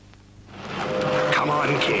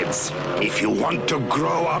Listen, kids. If you want to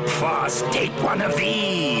grow up fast, take one of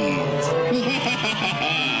these.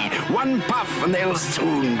 One puff and they'll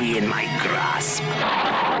soon be in my grasp.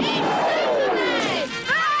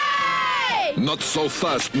 Not so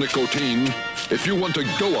fast, nicotine. If you want to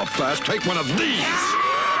go up fast, take one of these.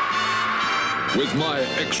 With my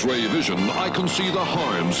X-ray vision, I can see the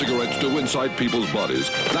harm cigarettes do inside people's bodies.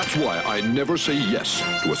 That's why I never say yes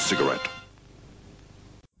to a cigarette.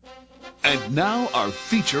 And now our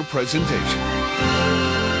feature presentation.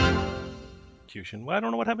 Well, I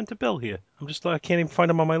don't know what happened to Bill here. I can't even find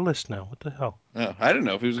him on my list now. What the hell? Oh, I didn't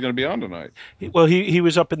know if he was going to be on tonight. He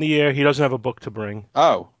was up in the air. He doesn't have a book to bring.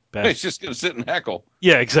 Oh, Best. he's just going to sit and heckle.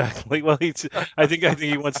 Yeah, exactly. Well, I think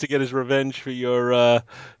he wants to get his revenge for your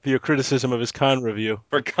criticism of his con review.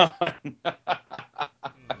 For con.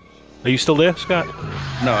 Are you still there, Scott?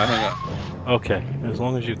 No, I hung up. Okay, as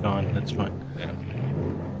long as you're gone, that's fine. Yeah.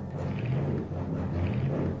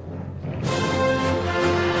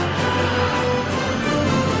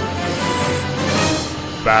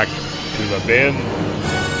 Back to the bin.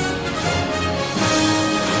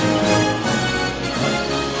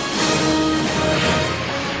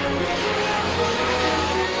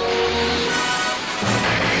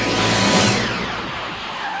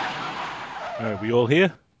 All right, we all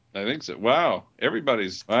here? I think so. Wow.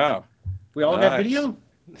 Everybody's... Wow. We all got video?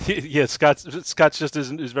 Yeah, Scott's just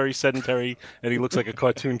is very sedentary, and he looks like a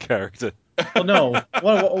cartoon character. Well, no.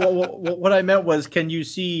 What I meant was, can you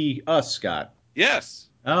see us, Scott? Yes.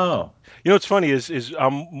 Oh. You know what's funny is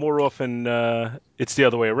I'm more often it's the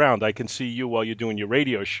other way around. I can see you while you're doing your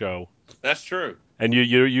radio show. That's true. And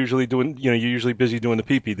you're usually you're usually busy doing the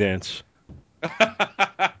pee-pee dance.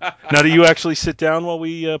 Now, do you actually sit down while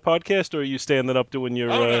we podcast, or are you standing up doing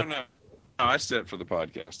your... Oh, no. I sit for the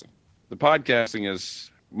podcasting. The podcasting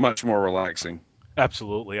is much more relaxing.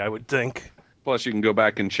 Absolutely, I would think. Plus, you can go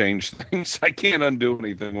back and change things. I can't undo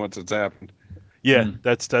anything once it's happened. Yeah,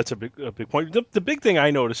 that's a big point. The big thing I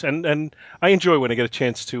notice, and I enjoy when I get a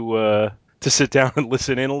chance to sit down and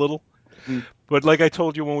listen in a little. Mm. But like I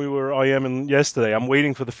told you when we were IMing yesterday, I'm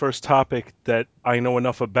waiting for the first topic that I know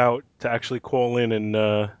enough about to actually call in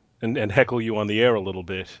and heckle you on the air a little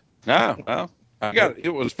bit. Ah, well, it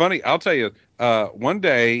was funny. I'll tell you, one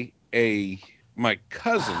day my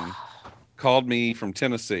cousin called me from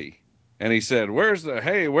Tennessee. And he said, where's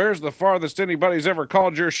the farthest anybody's ever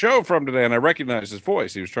called your show from today? And I recognized his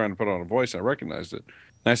voice. He was trying to put on a voice. I recognized it.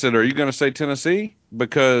 And I said, are you going to say Tennessee?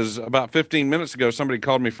 Because about 15 minutes ago, somebody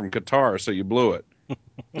called me from Qatar, so you blew it.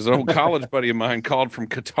 Because an old college buddy of mine called from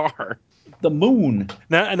Qatar. The moon.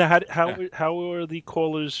 Now, how are the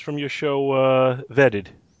callers from your show vetted?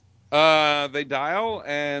 They dial,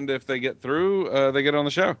 and if they get through, they get on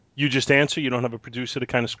the show. You just answer? You don't have a producer to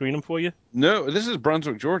kind of screen them for you? No, this is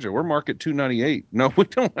Brunswick, Georgia. We're market 298. No, we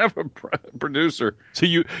don't have a producer. So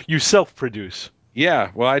you self-produce?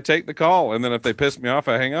 Yeah, well, I take the call, and then if they piss me off,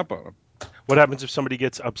 I hang up on them. What happens if somebody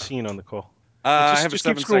gets obscene on the call? Just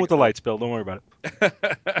keep screwing with the lights, Bill. Don't worry about it.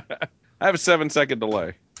 I have a 7-second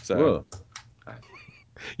delay. So. Whoa.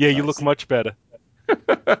 Yeah, you look much better.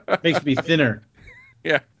 Makes me thinner.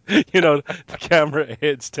 Yeah. You know, the camera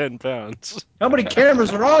adds 10 pounds. How many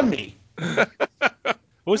cameras are on me? What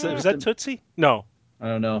was that? Was that Tootsie? No. I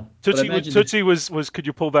don't know. Tootsie was could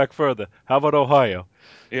you pull back further? How about Ohio?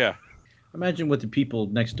 Yeah. Imagine what the people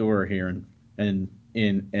next door are hearing and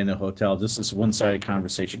in a hotel. This is one-sided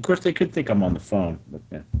conversation. Of course, they could think I'm on the phone,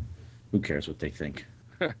 but who cares what they think?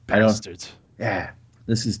 Bastards. Yeah.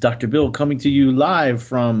 This is Dr. Bill coming to you live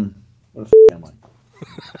from... What the f*** am I?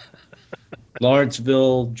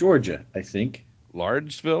 Lawrenceville, Georgia, I think.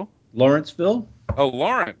 Lawrenceville? Lawrenceville? Oh,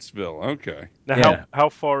 Lawrenceville. Okay. Now, how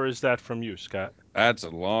far is that from you, Scott? That's a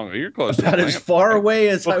long... You're close About to as far away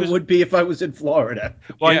as I would be if I was in Florida.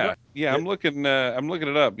 Well, yeah. I'm looking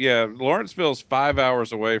it up. Yeah, Lawrenceville's 5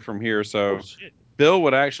 hours away from here, so Bill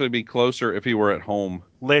would actually be closer if he were at home.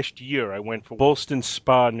 Last year, I went for Ballston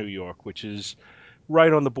Spa, New York, which is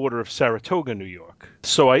right on the border of Saratoga, New York.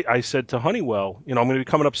 So I said to Honeywell, I'm going to be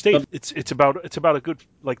coming upstate. It's about a good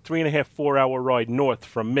 3.5, 4 hour ride north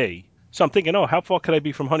from me. So I'm thinking, how far could I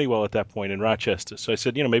be from Honeywell at that point in Rochester? So I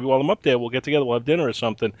said, maybe while I'm up there, we'll get together, we'll have dinner or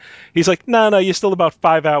something. He's like, no, you're still about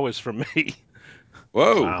 5 hours from me.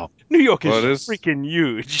 Whoa. Wow. New York is freaking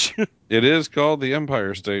huge. It is called the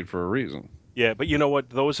Empire State for a reason. Yeah, but you know what?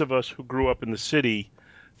 Those of us who grew up in the city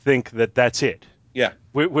think that that's it. Yeah.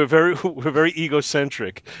 We're very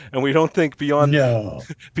egocentric, and we don't think beyond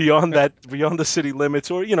the city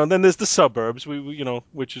limits, or then there's the suburbs,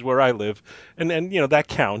 which is where I live, and that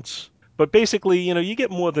counts. But basically, you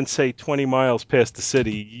get more than say 20 miles past the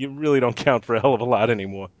city, you really don't count for a hell of a lot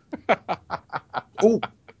anymore. Oh,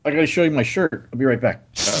 I gotta show you my shirt. I'll be right back.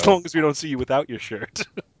 As long as we don't see you without your shirt.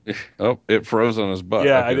 Oh, it froze on his butt.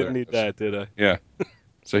 Yeah, Okay, I didn't there need it is. that, did I? Yeah.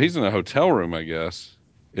 So he's in a hotel room, I guess.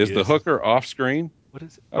 Is He the is. hooker off screen? What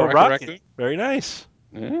is it? Oh, Oh, Rocket Rocket. Raccoon? Very nice.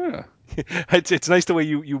 Yeah. It's nice the way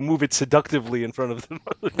you move it seductively in front of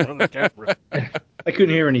the camera. I couldn't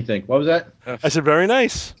hear anything. What was that? I said, very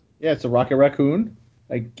nice. Yeah, it's a Rocket Raccoon.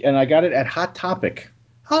 And I got it at Hot Topic.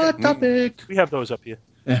 Hot Topic. We have those up here.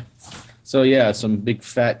 So yeah, some big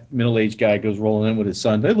fat middle-aged guy goes rolling in with his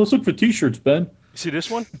son. Hey, let's look for T-shirts, Ben. You see this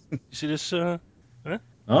one? You see this? That's a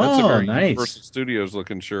Oh, very nice. Universal Studios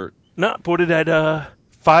looking shirt. No, bought it at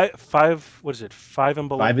five. What is it? Five and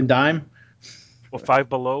below, Five and dime. or Five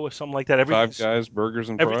Below, or something like that. Five Guys, burgers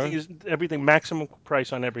and Everything fries. is everything. Maximum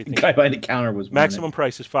price on The everything. guy behind the counter was Maximum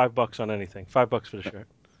price is $5 on anything. $5 for the shirt.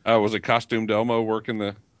 Was it Costumed Elmo working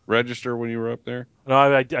the register when you were up there? No,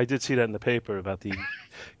 I did see that in the paper about the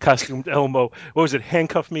costumed Elmo. What was it?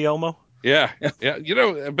 Handcuff me, Elmo. Yeah.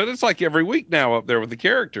 Yeah. But it's like every week now up there with the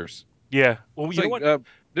characters. Yeah. Well, It's you know like, what?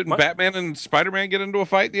 didn't Batman and Spider-Man get into a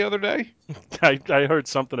fight the other day? I heard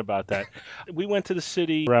something about that. We went to the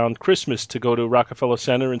city around Christmas to go to Rockefeller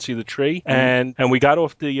Center and see the tree, and we got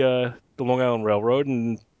off the Long Island Railroad,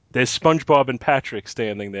 and there's SpongeBob and Patrick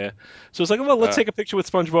standing there. So it's like, well, let's take a picture with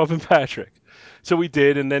SpongeBob and Patrick. So we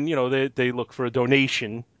did, and then they look for a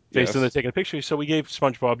donation based on Yes. taking a picture. So we gave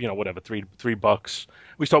SpongeBob whatever $3.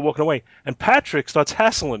 We start walking away, and Patrick starts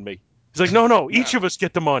hassling me. He's like, no, each of us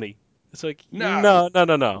get the money. It's like, no.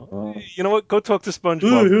 Oh. You know what? Go talk to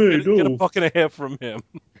SpongeBob. Hey, Get no. $1.50 from him.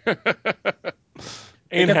 They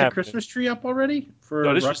Ain't got the happening. Christmas tree up already? For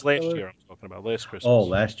No, this was last Rockefeller? year. I'm talking about last Christmas. Oh,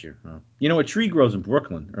 last year. Oh. You know, a tree grows in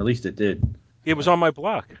Brooklyn, or at least it did. It was on my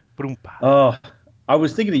block. Boom-pa. Oh, I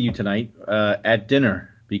was thinking of you tonight at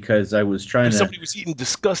dinner because I was trying to. Somebody was eating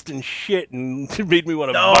disgusting shit, and it made me want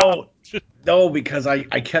to No, vomit. no, because I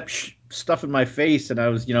kept stuff in my face, and I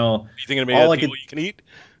was, You thinking of me all all I you could- can eat?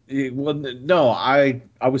 well, no, I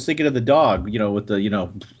was thinking of the dog, with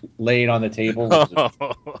the, laying on the table.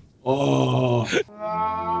 Oh,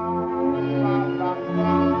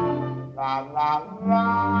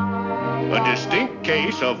 A distinct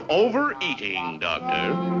case of overeating,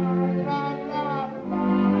 Doctor.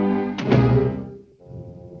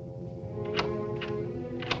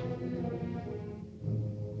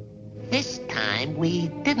 This time we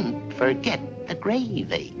didn't forget the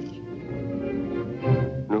gravy.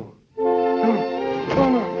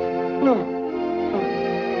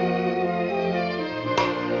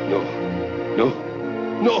 No.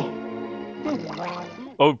 No.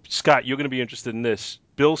 Oh, Scott, you're going to be interested in this.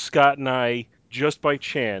 Bill Scott and I, just by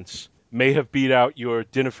chance, may have beat out your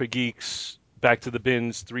Dinner for Geeks, Back to the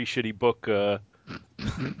Bins, 3 Shitty Book.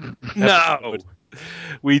 No.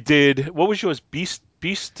 We did. What was yours? Beast.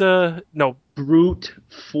 No, brute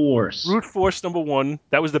force. Brute Force #1.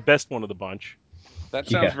 That was the best one of the bunch. That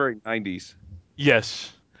sounds Yeah. very 90s.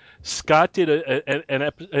 Yes. Scott did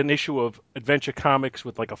an issue of Adventure Comics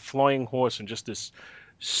with like a flying horse and just this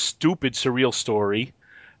stupid surreal story.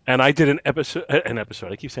 And I did an episode.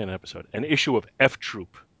 I keep saying an episode. An issue of F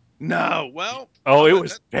Troop. No. Well. Oh, it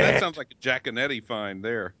was that bad. sounds like a Giaconetti find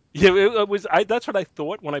there. Yeah, it was. That's what I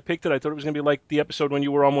thought when I picked it. I thought it was going to be like the episode when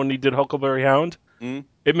you were on when he did Huckleberry Hound. Mm.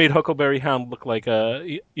 It made Huckleberry Hound look like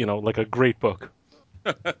like a great book.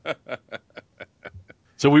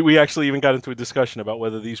 So we actually even got into a discussion about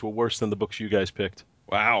whether these were worse than the books you guys picked.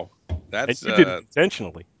 Wow. And That's you did it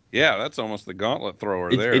intentionally. yeah, that's almost the gauntlet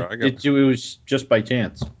thrower It, there. it was just by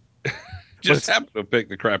chance. just happened to pick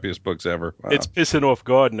the crappiest books ever. Wow. It's pissing off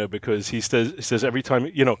Gardner because he says every time,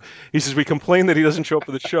 he says we complain that he doesn't show up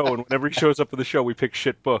for the show, and whenever he shows up for the show, we pick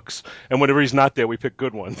shit books, and whenever he's not there, we pick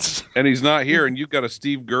good ones. And he's not here, and you've got a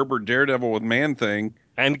Steve Gerber Daredevil with Man Thing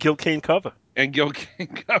And Gil Kane cover. and Gil Kane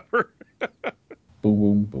cover.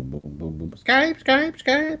 Boom, boom, boom, boom, boom, boom.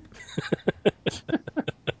 Skype.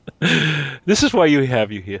 This is why you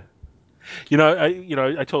have you here.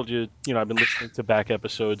 I told you, I've been listening to back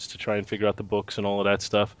episodes to try and figure out the books and all of that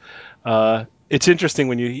stuff. It's interesting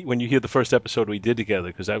when you hear the first episode we did together,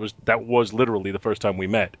 because that was literally the first time we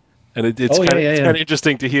met, and it's kind of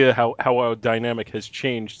interesting to hear how our dynamic has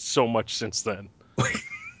changed so much since then.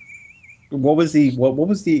 What was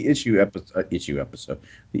the issue episode?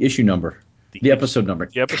 The issue number. The episode number.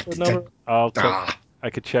 The episode number? I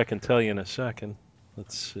could check and tell you in a second.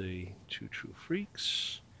 Let's see. Two True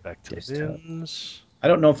Freaks. Back to the Bins. I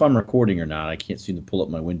don't know if I'm recording or not. I can't seem to pull up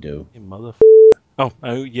my window. Hey, Oh,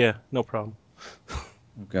 yeah, no problem. Oh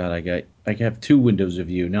God, I have 2 windows of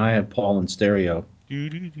you. Now I have Paul in stereo.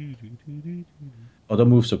 Oh, don't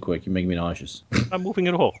move so quick. You make me nauseous. I'm moving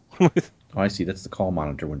it all. Oh, I see. That's the call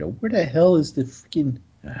monitor window. Where the hell is the freaking...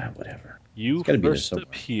 whatever. You It's gotta be there first somewhere.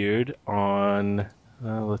 appeared on.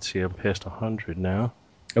 Let's see. I'm past 100 now.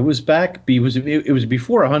 It was back... It was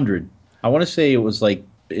before 100. I want to say it was like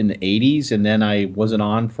in the 80s, and then I wasn't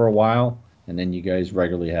on for a while, and then you guys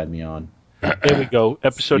regularly had me on. There we go.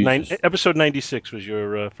 Jesus. Episode 96 was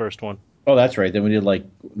your first one. Oh, that's right. Then we did like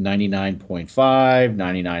 99.5,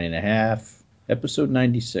 99.5. Episode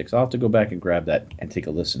 96. I'll have to go back and grab that and take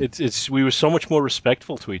a listen. It's we were so much more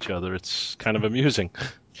respectful to each other. It's kind of amusing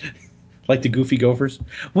Like the Goofy Gophers.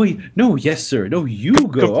 Wait, no, yes, sir. No, you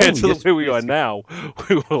go. compared Oh, to yes, the way we yes, are sir. now.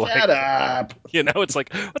 We were like, Shut up. it's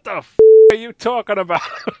like, what the are you talking about?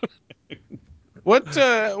 What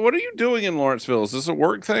are you doing in Lawrenceville? Is this a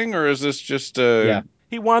work thing or is this just Yeah.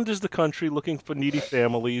 He wanders the country looking for needy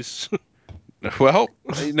families. Well,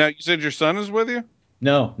 now you said your son is with you?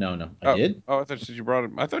 No. I did? Oh, I thought you said you brought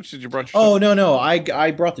him. I thought you said you brought your Oh, son. no.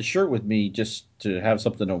 I brought the shirt with me just to have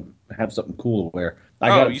something cool to wear. I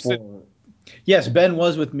got it you for... said Yes, Ben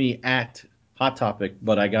was with me at Hot Topic,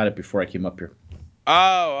 but I got it before I came up here.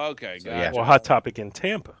 Oh, okay, So, yeah. gotcha. Or Hot Topic in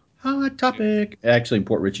Tampa. Hot Topic. Actually, in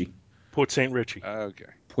Port Richey. Port St. Richie. Okay.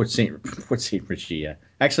 Port St. Richie, yeah.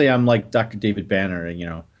 Actually, I'm like Dr. David Banner,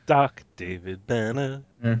 Doc David Banner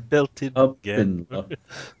Eh, belted up again. in love.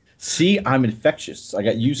 See, I'm infectious. I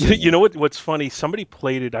got used to it. You know what's funny? Somebody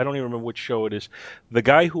played it. I don't even remember which show it is. The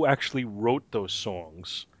guy who actually wrote those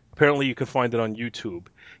songs, apparently you can find it on YouTube.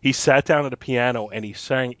 He sat down at a piano and he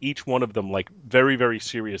sang each one of them like very, very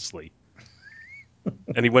seriously.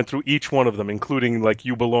 And he went through each one of them, including like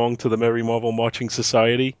 "You Belong to the Merry Marvel Marching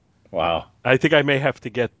Society." Wow. I think I may have to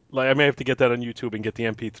get that on YouTube and get the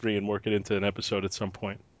MP3 and work it into an episode at some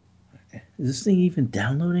point. Is this thing even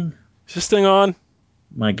downloading? Is this thing on?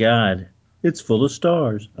 My God. It's full of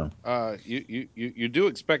stars. Oh. You do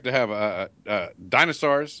expect to have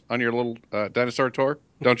dinosaurs on your little dinosaur tour,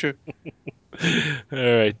 don't you?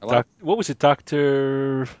 All right. Hello? What was it,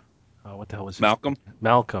 Doctor? Oh, what the hell was it? Malcolm?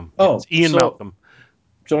 Malcolm. Oh, It's Ian so- Malcolm.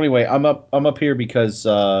 So anyway, I'm up here because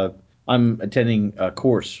I'm attending a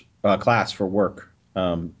class for work.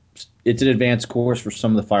 It's an advanced course for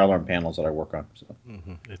some of the fire alarm panels that I work on. So.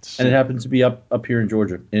 It's And it happens to be up here in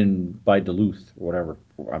Georgia, by Duluth or whatever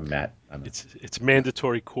where I'm at. it's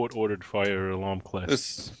mandatory court ordered fire alarm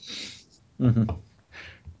class. Mm-hmm.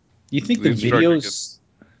 You think The the instructor videos?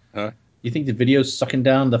 Huh? You think the videos sucking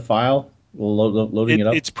down the file, loading it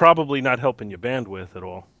up? It's probably not helping your bandwidth at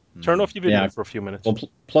all. Turn off your video Yeah. for a few minutes. Well,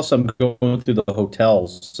 plus I'm going through the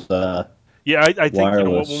hotels. Yeah, I think you know what,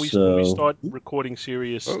 wireless, when we so- start recording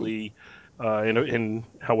seriously, in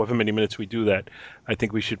however many minutes we do that, I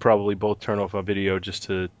think we should probably both turn off our video just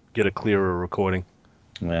to get a clearer recording.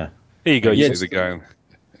 Yeah. There you go. You Yeah, see the guy.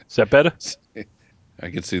 Is that better? I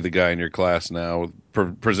can see the guy in your class now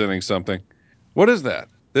presenting something. What is that?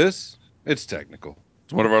 This? It's technical.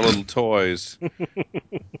 It's one of our little toys.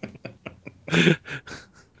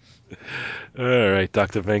 All right,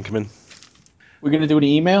 Dr. Venkman. We're gonna do an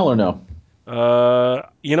email or no?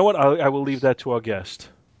 You know what? I will leave that to our guest.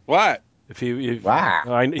 What?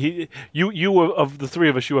 Wow. You of the three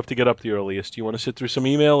of us, you have to get up the earliest. Do you want to sit through some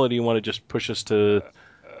email, or do you want to just push us to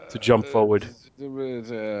jump forward?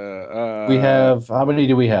 We have how many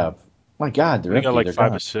do we have? My God, they're We empty. got like They're 5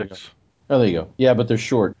 gone. or 6. Oh, there you go. Yeah, but they're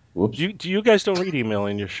short. Whoops. Do you guys don't read email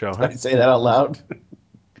in your show, Did I huh? say that out loud?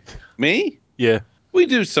 Me? Yeah. We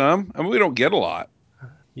do some. I mean, we don't get a lot.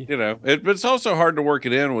 Yeah. You know, but it's also hard to work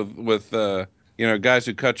it in with guys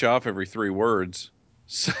who cut you off every 3 words.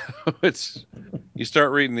 So it's you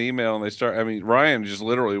start reading the email and they start. I mean, Ryan just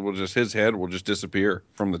literally his head will just disappear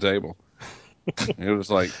from the table. It was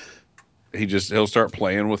like he'll start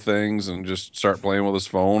playing with things and just start playing with his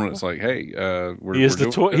phone. And it's like, hey, He is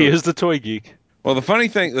the toy geek. Well, the funny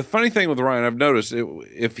thing with Ryan, I've noticed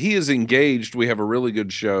if he is engaged, we have a really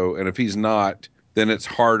good show, and if he's not, then it's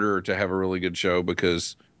harder to have a really good show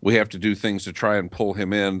because we have to do things to try and pull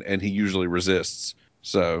him in, and he usually resists.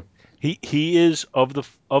 So He is of the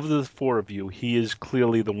 4 of you. He is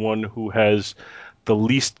clearly the one who has the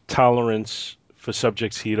least tolerance for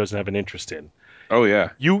subjects he doesn't have an interest in. oh yeah,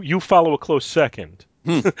 You follow a close second,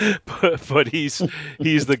 but he's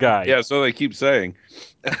the guy. yeah. So they keep saying.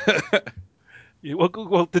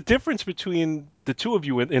 Well, the difference between the two of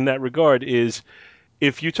you in that regard is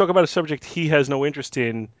if you talk about a subject he has no interest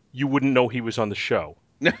in, you wouldn't know he was on the show.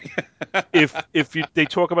 If they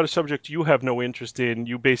talk about a subject you have no interest in,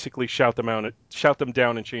 you basically shout them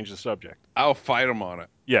down and change the subject. I'll fight him on it.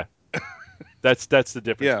 Yeah. That's the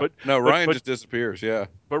difference. Yeah. But No, Ryan but, just disappears. Yeah.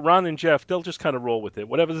 but Ron and Jeff, they'll just kind of roll with it.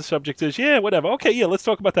 Whatever the subject is, yeah, whatever. Okay, yeah, let's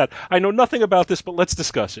talk about that. I know nothing about this, but let's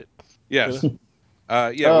discuss it. Yes. You Yeah.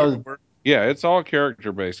 Uh, Yeah. It's all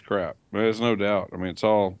character based crap. There's no doubt. I mean, it's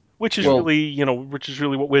all. Which is Well- really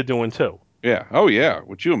what we're doing too. Yeah. Oh yeah.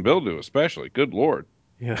 What you and Bill do, especially. Good Lord.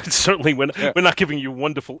 Yeah, certainly we're not giving you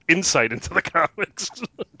wonderful insight into the comics.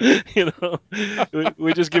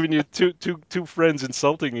 We're just giving you two friends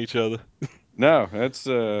insulting each other. No, it's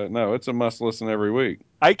a must listen every week.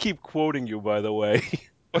 I keep quoting you, by the way.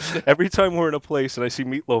 Every time we're in a place and I see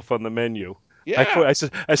meatloaf on the menu, Yeah. I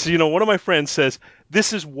said, one of my friends says,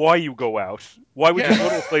 "This is why you go out. Why would you go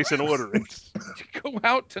to a place and order it?" You go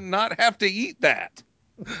out to not have to eat that.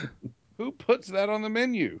 Who puts that on the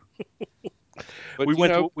menu? But, we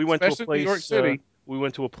went to a especially place. New York City. We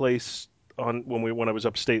went to a place when I was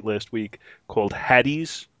upstate last week called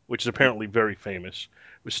Hattie's, which is apparently very famous.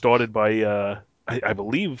 It was started by I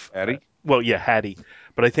believe Hattie? Well, yeah, Hattie,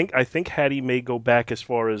 but I think Hattie may go back as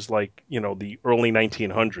far as the early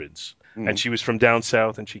 1900s. And she was from down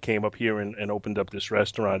south, and she came up here and opened up this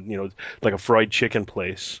restaurant, like a fried chicken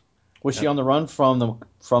place. Was she on the run from the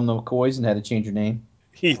McCoys and had to change her name?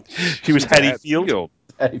 He was Hattie Field.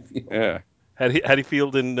 Hattie Field. Yeah. Hattie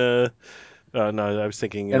Field and no, I was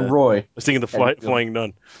thinking And Roy. I was thinking the Hattie Field. Flying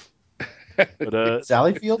Nun. But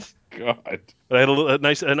Sally Field? God. I had a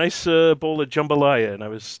nice bowl of jambalaya, and I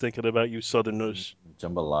was thinking about you Southerners.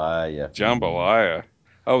 Jambalaya. Jambalaya.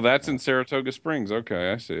 Oh, that's in Saratoga Springs.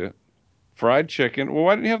 Okay, I see it. Fried chicken. Well,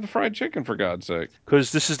 why didn't you have the fried chicken, for God's sake?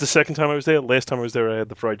 Because this is the second time I was there. Last time I was there, I had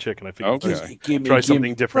the fried chicken. I figured Okay. try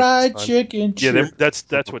something different. Fried this time. chicken. Yeah,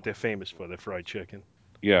 that's what they're famous for. Their fried chicken.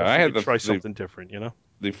 Yeah, I had try something different.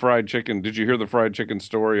 The fried chicken. Did you hear the fried chicken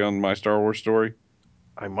story on my Star Wars story?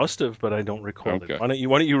 I must have, but I don't recall Okay. it. Why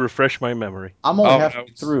don't you refresh my memory? I'm only Oh, halfway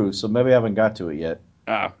through, so maybe I haven't got to it yet.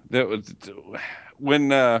 That was when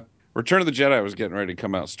Return of the Jedi was getting ready to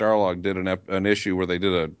come out. Starlog did an issue where they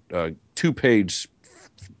did a 2-page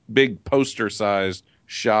big poster-sized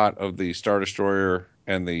shot of the Star Destroyer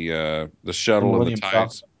and the shuttle and the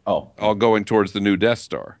TIEs all going towards the new Death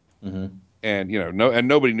Star. Mm-hmm. And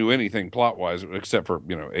nobody knew anything plot-wise except for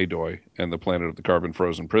Adoy and the planet of the carbon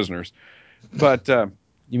frozen prisoners. But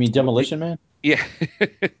you mean Demolition Man? Yeah.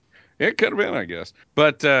 It could have been, I guess.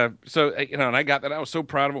 But so and I got that. I was so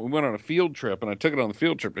proud of it. We went on a field trip, and I took it on the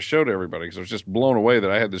field trip to show to everybody because I was just blown away that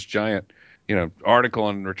I had this giant, article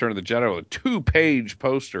on Return of the Jedi with a 2-page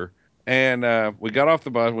poster. And we got off the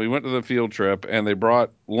bus. We went to the field trip, and they brought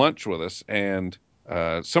lunch with us. And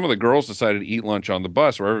some of the girls decided to eat lunch on the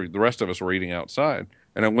bus, where the rest of us were eating outside.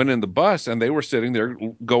 And I went in the bus, and they were sitting there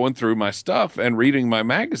going through my stuff and reading my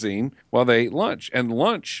magazine while they ate lunch. And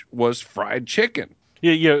lunch was fried chicken.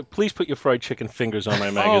 Yeah. Please put your fried chicken fingers on my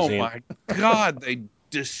magazine. Oh my God! They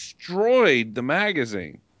destroyed the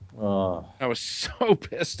magazine. Oh. I was so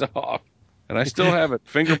pissed off, and I still have it,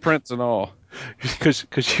 fingerprints and all.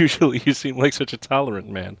 Because usually you seem like such a tolerant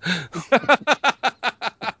man.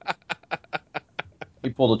 He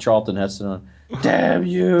pulled a Charlton Heston on. Damn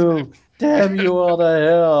you! Damn you all to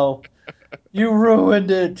hell! You ruined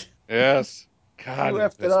it. Yes, God, You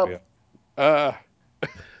that effed it pissed up. me off.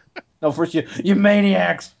 No, first you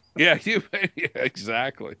maniacs. Yeah,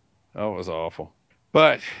 exactly. That was awful.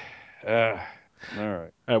 But all right.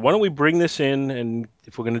 Why don't we bring this in, and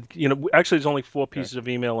if we're going to, actually there's only 4 pieces of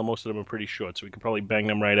email, and most of them are pretty short, so we can probably bang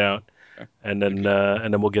them right out, and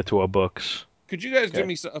then we'll get to our books. Could you guys do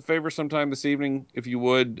me a favor sometime this evening, if you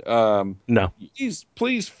would? No.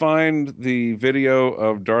 Please find the video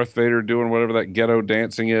of Darth Vader doing whatever that ghetto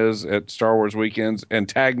dancing is at Star Wars weekends and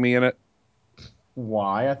tag me in it.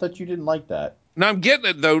 Why? I thought you didn't like that. No, I'm getting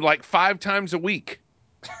it though, like 5 times a week.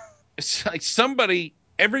 It's like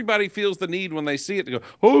everybody feels the need when they see it to go,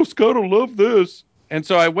 "Oh, Scott will love this." And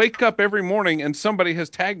so I wake up every morning and somebody has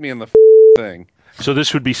tagged me in the thing. So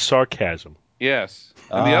this would be sarcasm. Yes.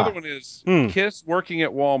 And the other one is Kiss working at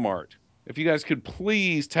Walmart. If you guys could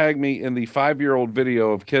please tag me in the 5-year-old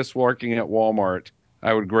video of Kiss working at Walmart,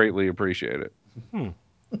 I would greatly appreciate it.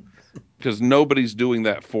 Because nobody's doing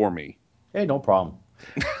that for me. Hey, no problem.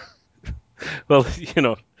 Well,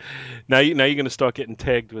 now you're going to start getting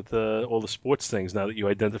tagged with all the sports things now that you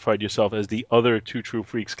identified yourself as the other Two True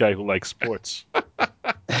Freaks guy who likes sports.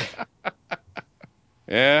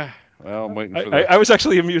 Yeah. Well, I'm waiting for that. I was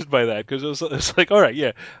actually amused by that because it was like, all right,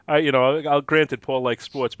 yeah, I'll grant it, Paul likes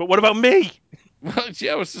sports, but what about me? Well,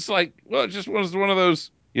 yeah, it was just like, it just was one of those.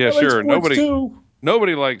 Yeah, I like sure. sports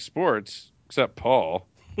Nobody likes sports except Paul.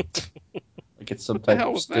 Like it's some type hell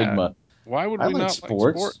of was that? stigma. Why would I we like not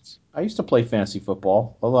sports. like sports? I used to play fantasy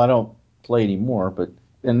football, although I don't play anymore. But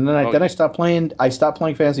And then Oh, I stopped playing. I stopped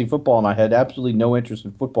playing fantasy football, and I had absolutely no interest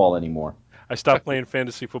in football anymore. I stopped playing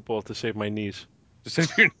fantasy football to save my knees. to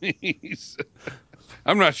save your knees.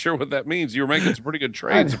 I'm not sure what that means. You were making some pretty good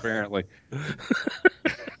trades, apparently.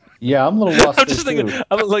 Yeah, I'm a little lost I'm there just thinking, too.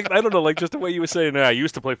 I don't know, like just the way you were saying, I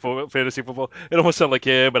used to play fantasy football. It almost sounded like,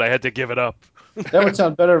 yeah, but I had to give it up. That would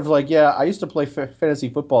sound better if, like, yeah, I used to play fantasy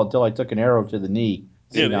football until I took an arrow to the knee.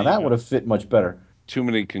 See, Yeah, now there you that go. would have fit much better. Too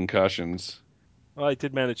many concussions. Well, I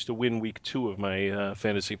did manage to win week 2 of my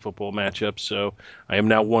fantasy football matchup, so I am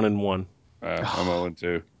now 1-1. I'm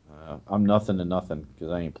 0-2. I'm nothing to nothing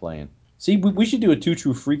because I ain't playing. See, we should do a Two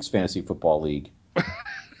True Freaks fantasy football league.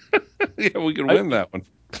 Yeah, we could win that one.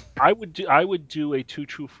 I would do a Two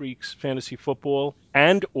True Freaks fantasy football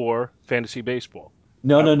and or fantasy baseball.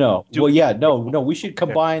 No. do- Well, yeah, no. We should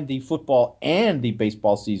combine the football and the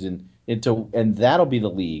baseball season and that'll be the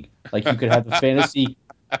league. Like you could have the fantasy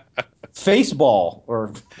faceball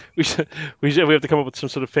or We have to come up with some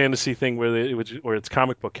sort of fantasy thing where it's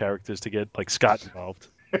comic book characters to get like Scott involved,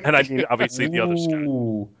 and I mean obviously the other Scott,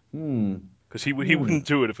 Ooh, because he wouldn't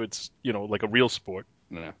do it if it's like a real sport.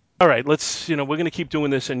 No. All right, we're going to keep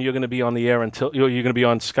doing this, and you're going to be on the air until you're going to be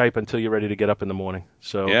on Skype until you're ready to get up in the morning.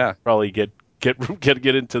 So Yeah. probably get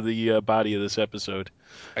into the body of this episode.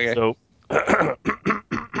 Okay. So,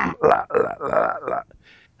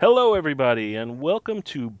 hello everybody, and welcome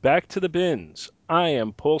to Back to the Bins. I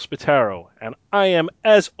am Paul Spataro, and I am,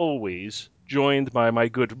 as always, joined by my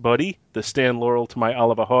good buddy, the Stan Laurel to my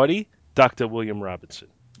Oliver Hardy, Dr. William Robinson.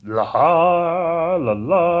 La la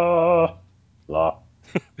la la.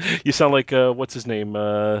 You sound like what's his name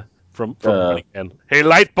from Running Man. Hey,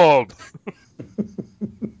 light bulb.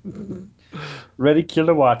 Ready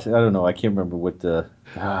Kilowatt. I don't know. I can't remember what the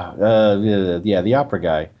the opera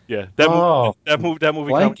guy. Yeah, Oh, that movie blanking.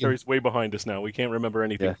 commentary is way behind us now. We can't remember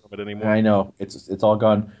anything from it anymore. I know it's all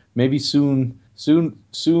gone. Maybe soon in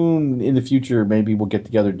the future, maybe we'll get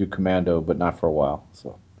together and do Commando, but not for a while.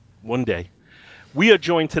 So One day. We are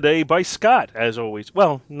joined today by Scott, as always.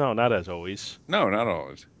 Well, no, not as always. No, not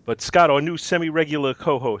always. But Scott, our new semi-regular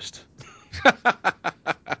co-host.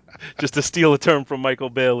 Just to steal a term from Michael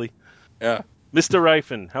Bailey. Yeah. Mr.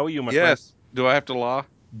 Rifen, how are you, my friend? Yes. Do I have to law?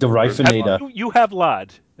 the Rifinada. You have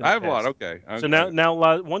LOD. in the I have past. law. Okay. So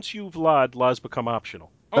now once you've LODs become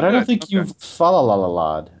optional. But I don't think you've fa la la la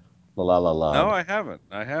la la la la. No, I haven't.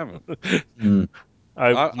 I'll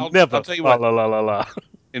never. I'll tell you la, what. la la la la.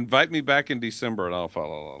 Invite me back in December and I'll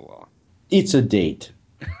follow the law. It's a date.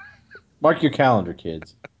 Mark your calendar,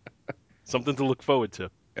 kids. Something to look forward to.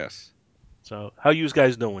 Yes. So, how you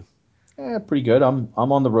guys doing? Pretty good. I'm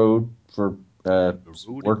on the road for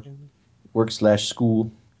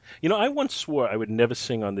work/school. You know, I once swore I would never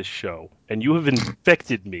sing on this show, and you have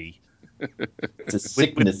infected me It's a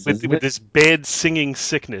sickness, with this bad singing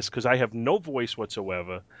sickness because I have no voice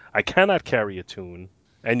whatsoever. I cannot carry a tune,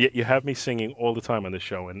 and yet you have me singing all the time on the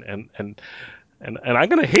show, and I'm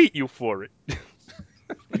gonna hate you for it.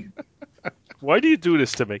 Why do you do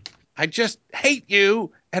this to me? I just hate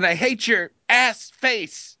you, and I hate your ass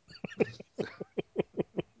face.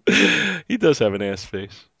 He does have an ass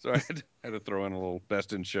face. So I had to throw in a little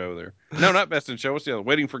best in show there. No, not best in show. What's the other?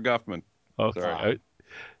 Waiting for Guffman. Oh, Sorry.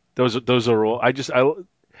 Those are all.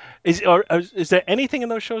 Is there anything in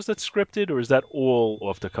those shows that's scripted, or is that all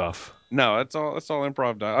off the cuff? No, that's all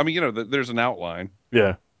improv. I mean, there's an outline.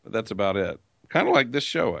 Yeah. But that's about it. Kind of like this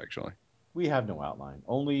show, actually. We have no outline.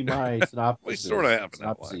 Only my synopsis. We sort of have an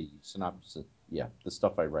outline. Synopsis. Yeah, the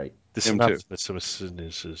stuff I write. The Him too.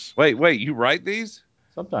 synopsis. Wait, you write these?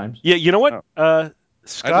 Sometimes. Yeah, you know what?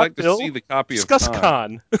 Scott I'd like Bill, to see the copy of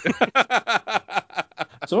Scuscon.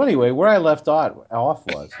 So anyway, where I left off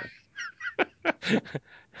was.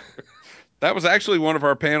 That was actually one of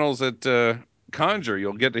our panels at Conjure.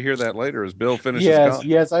 You'll get to hear that later as Bill finishes Conjure.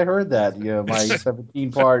 Yes, I heard that. Yeah, my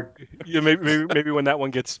 17-part. Yeah, maybe when that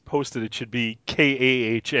one gets posted, it should be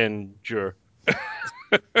KAHN Jur.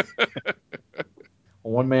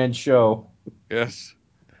 One-man show. Yes.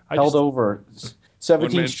 Held over 17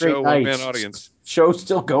 One-man straight show, nights. one-man audience. Show's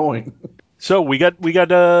still going. So we got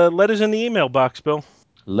letters in the email box, Bill.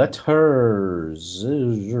 Letters,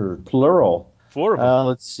 plural. 4 of them.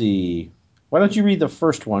 Let's see. Why don't you read the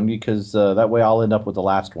first one, because that way I'll end up with the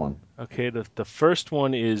last one. Okay, the first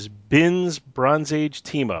one is Bin's Bronze Age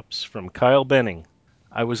Team-Ups from Kyle Benning.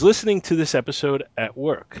 I was listening to this episode at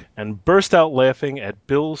work and burst out laughing at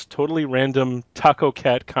Bill's totally random Taco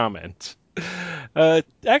Cat comment.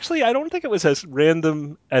 Actually, I don't think it was as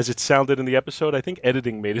random as it sounded in the episode. I think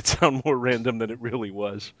editing made it sound more random than it really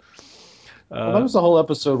was. Well, that was the whole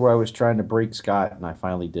episode where I was trying to break Scott, and I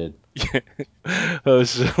finally did. It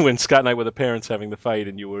was when Scott and I were the parents having the fight,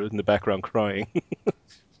 and you were in the background crying.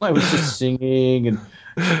 I was just singing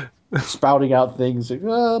and spouting out things like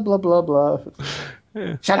blah blah blah.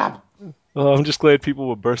 Shut up. Well, I'm just glad people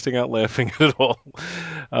were bursting out laughing at it all.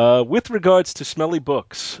 With regards to smelly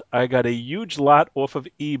books, I got a huge lot off of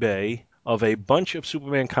eBay of a bunch of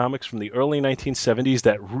Superman comics from the early 1970s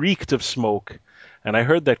that reeked of smoke, and I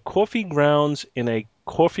heard that coffee grounds in a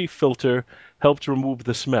coffee filter helped remove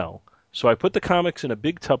the smell. So I put the comics in a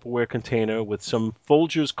big Tupperware container with some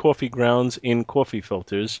Folgers coffee grounds in coffee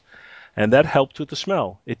filters, and that helped with the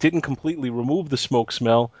smell. It didn't completely remove the smoke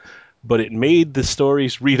smell, but it made the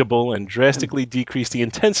stories readable and drastically decreased the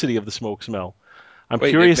intensity of the smoke smell. I'm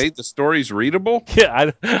Wait, curious. it made the stories readable?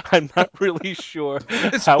 Yeah, I'm not really sure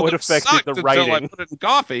This how it book affected sucked the until I writing. put it in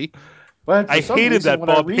coffee. But for I some hated reason, that when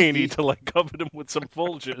I Bob read Haney these, till I covered him with some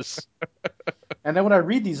Folgers. and then when I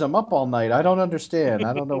read these, I'm up all night. I don't understand.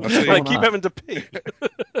 I don't know what's see. I going keep on. having to pee.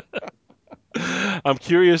 I'm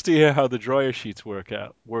curious to hear how the dryer sheets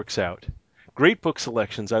works out. Great book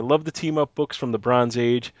selections. I love the team up books from the Bronze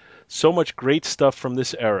Age. So much great stuff from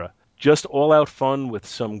this era. Just all out fun with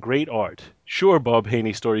some great art. Sure, Bob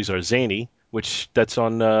Haney stories are zany, which that's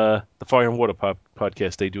on the Fire and Water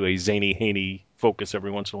podcast. They do a zany Haney focus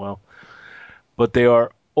every once in a while. But they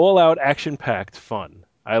are all out action packed fun.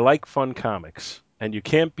 I like fun comics, and you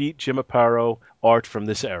can't beat Jim Aparo art from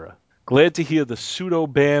this era. Glad to hear the pseudo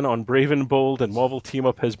ban on Brave and Bold and Marvel Team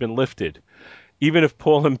Up has been lifted, even if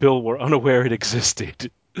Paul and Bill were unaware it existed.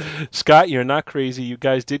 Scott, you're not crazy. You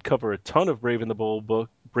guys did cover a ton of Brave and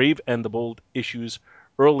the Bold issues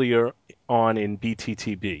earlier on in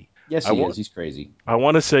BTTB. Yes, he is. He's crazy. I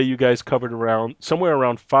want to say you guys covered somewhere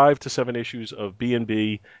around 5 to 7 issues of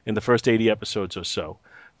B&B in the first 80 episodes or so.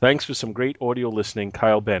 Thanks for some great audio listening,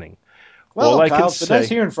 Kyle Benning. Well, All I Kyle, can it's been say, nice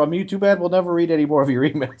hearing from you. Too bad we'll never read any more of your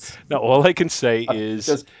emails. now all I can say is,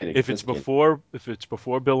 Just kidding. if it's before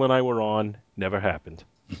Bill and I were on, never happened.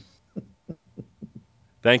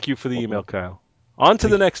 Thank you for the email, Kyle. On to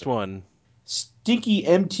the next one. Stinky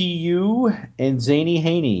MTU and Zany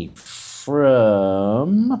Haney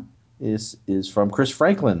from is from Chris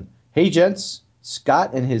Franklin. Hey gents,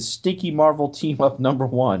 Scott and his Stinky Marvel team up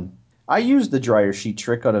 #1. I used the dryer sheet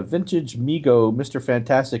trick on a vintage Mego Mr.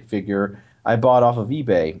 Fantastic figure I bought off of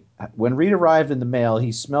eBay. When Reed arrived in the mail,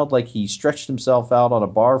 he smelled like he stretched himself out on a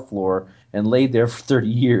bar floor and laid there for 30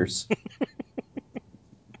 years.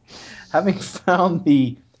 Having found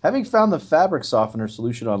the fabric softener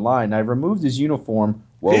solution online, I removed his uniform.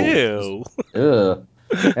 Ew.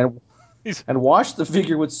 And washed the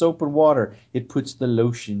figure with soap and water. It puts the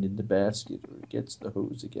lotion in the basket, or it gets the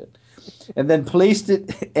hose again. And then placed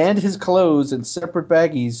it and his clothes in separate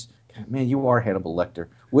baggies. Man, you are Hannibal Lecter.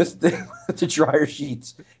 With the dryer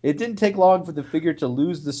sheets. It didn't take long for the figure to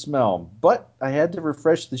lose the smell, but I had to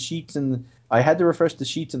refresh the sheets in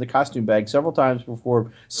the costume bag several times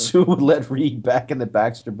before Sue would let Reed back in the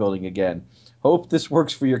Baxter building again. Hope this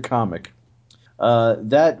works for your comic.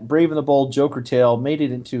 That Brave and the Bold Joker tale made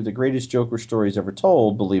it into the greatest Joker stories ever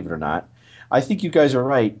told, believe it or not. I think you guys are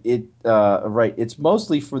right. It's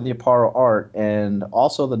mostly for the Aparo art and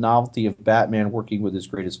also the novelty of Batman working with his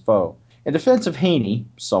greatest foe. In defense of Haney,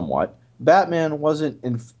 somewhat, Batman wasn't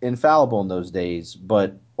infallible in those days,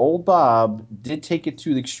 but old Bob did take it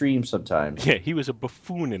to the extreme sometimes. Yeah, he was a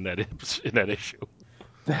buffoon in that issue.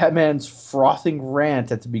 Batman's frothing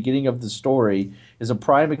rant at the beginning of the story is a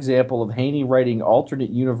prime example of Haney writing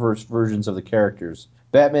alternate universe versions of the characters.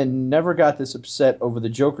 Batman never got this upset over the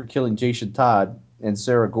Joker killing Jason Todd and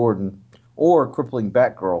Sarah Gordon, or crippling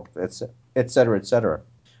Batgirl, etc., etc.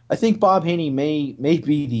 I think Bob Haney may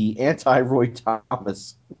be the anti-Roy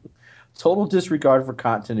Thomas. Total disregard for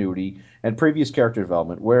continuity and previous character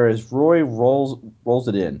development, whereas Roy rolls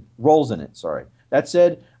in it. Sorry. That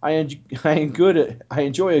said, I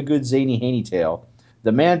enjoy a good zany Haney tale.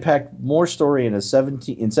 The man packed more story in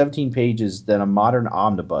 17 pages than a modern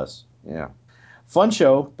omnibus. Yeah. Fun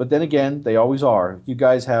show, but then again, they always are. You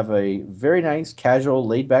guys have a very nice, casual,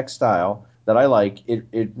 laid-back style that I like.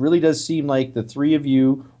 It really does seem like the three of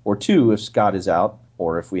you, or two if Scott is out,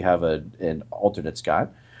 or if we have an alternate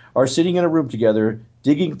Scott, are sitting in a room together,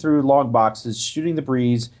 digging through long boxes, shooting the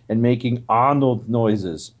breeze, and making Arnold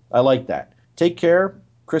noises. I like that. Take care,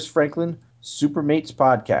 Chris Franklin, Supermates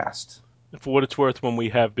Podcast. For what it's worth, when we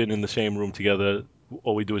have been in the same room together,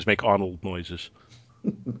 all we do is make Arnold noises.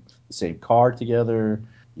 Same car together,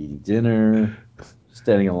 eating dinner,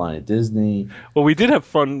 standing in line at Disney. Well, we did have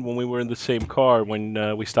fun when we were in the same car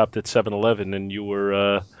when we stopped at 7-Eleven and you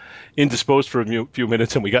were indisposed for a few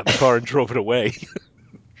minutes and we got in the car and drove it away.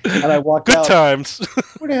 And I walked Good out. times.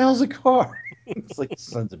 Where the hell's the car? It's like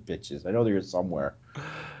sons of bitches. I know they're somewhere.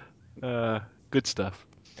 Good stuff.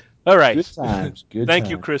 All right. Good times. Good Thank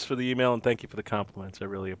you, times. Chris, for the email, and thank you for the compliments. I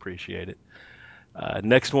really appreciate it.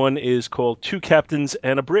 Next one is called Two Captains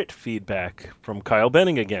and a Brit feedback from Kyle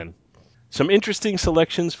Benning again. Some interesting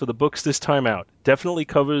selections for the books this time out. Definitely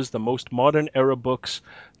covers the most modern era books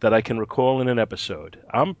that I can recall in an episode.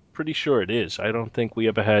 I'm pretty sure it is. I don't think we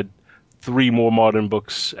ever had 3 more modern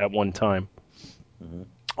books at one time. Mm-hmm.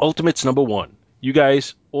 Ultimates number 1. You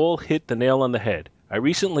guys all hit the nail on the head. I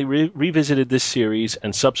recently revisited this series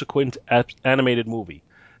and subsequent animated movie.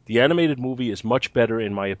 The animated movie is much better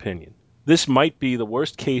in my opinion. This might be the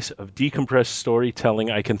worst case of decompressed storytelling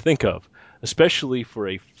I can think of, especially for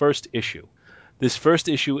a first issue. This first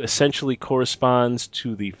issue essentially corresponds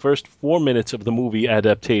to the first 4 minutes of the movie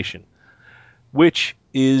adaptation, which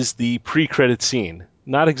is the pre-credit scene.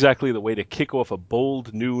 Not exactly the way to kick off a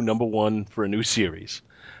bold new number 1 for a new series.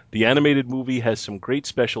 The animated movie has some great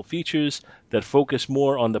special features that focus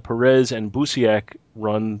more on the Perez and Busiek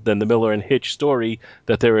run than the Miller and Hitch story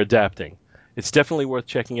that they're adapting. It's definitely worth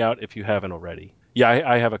checking out if you haven't already. Yeah,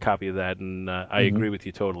 I have a copy of that, and I agree with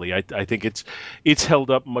you totally. I think it's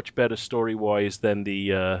held up much better story-wise than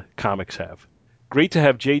the comics have. Great to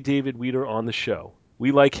have J. David Weeder on the show.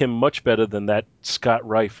 We like him much better than that Scott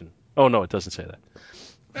Rifen. Oh, no, it doesn't say that.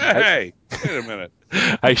 Hey, wait a minute.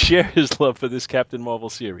 I share his love for this Captain Marvel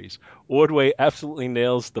series. Ordway absolutely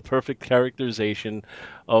nails the perfect characterization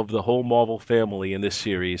of the whole Marvel family in this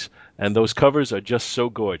series, and those covers are just so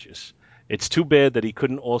gorgeous. It's too bad that he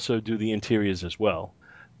couldn't also do the interiors as well.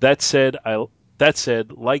 That said,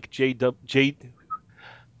 like JDW,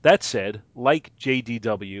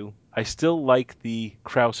 I still like the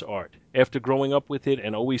Krause art. After growing up with it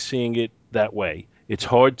and always seeing it that way, it's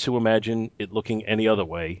hard to imagine it looking any other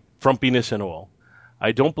way, frumpiness and all.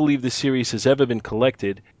 I don't believe the series has ever been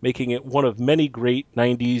collected, making it one of many great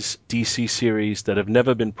 90s DC series that have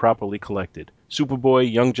never been properly collected. Superboy,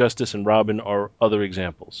 Young Justice, and Robin are other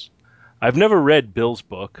examples. I've never read Bill's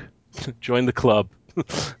book, Join the Club,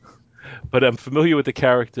 but I'm familiar with the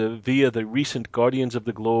character via the recent Guardians of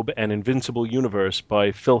the Globe and Invincible Universe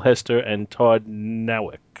by Phil Hester and Todd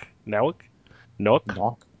Nowick. Nowick? Knock.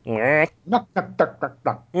 Knock, knock, knock, knock,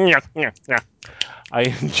 knock. I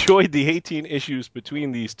enjoyed the 18 issues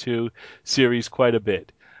between these two series quite a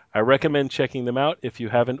bit. I recommend checking them out if you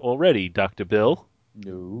haven't already, Dr. Bill.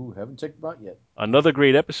 No, haven't checked them out yet. Another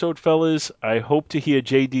great episode, fellas. I hope to hear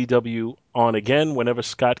JDW on again whenever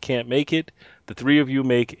Scott can't make it. The three of you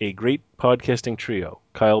make a great podcasting trio.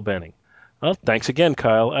 Kyle Benning. Well, thanks again,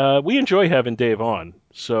 Kyle. We enjoy having Dave on,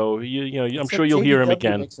 so I'm sure you'll hear him JDW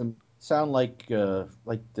again. Makes him sound like the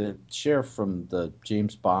sheriff from the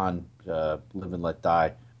James Bond Live and Let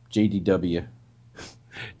Die. JDW.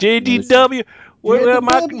 JDW. Well,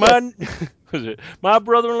 JDW. my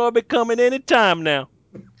brother-in-law be coming any time now.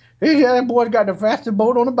 Hey, that boy's got the fastest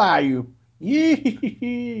boat on the bayou.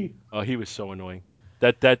 Yee. Oh, he was so annoying.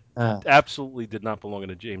 That absolutely did not belong in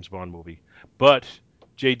a James Bond movie. But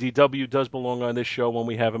JDW does belong on this show when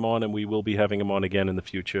we have him on, and we will be having him on again in the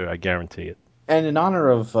future. I guarantee it. And in honor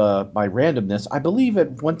of my randomness, I believe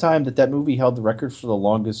at one time that movie held the record for the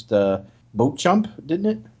longest boat jump, didn't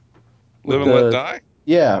it? Live and Let Die?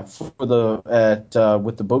 Yeah,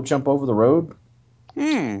 with the boat jump over the road.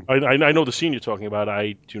 I know the scene you're talking about.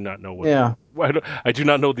 I do not know what. Yeah. I do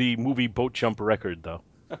not know the movie boat jump record though.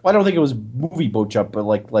 Well, I don't think it was movie boat jump, but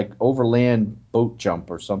like overland boat jump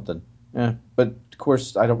or something. Yeah, but of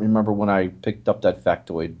course I don't remember when I picked up that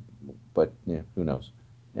factoid. But yeah, who knows?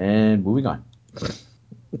 And moving on.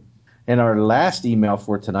 And our last email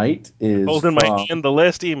for tonight is holding my hand. The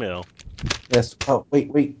last email. Yes. Oh,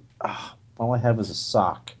 wait. All I have is a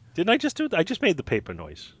sock. Didn't I just do it? I just made the paper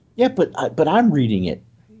noise. Yeah, but I'm reading it.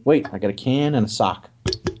 Wait, I got a can and a sock.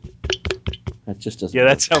 That just doesn't. Yeah,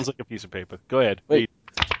 that work. sounds like a piece of paper. Go ahead. Wait.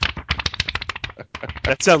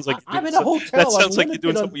 That sounds like I'm in a hotel. That sounds like you're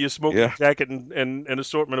doing something with your smoking jacket and an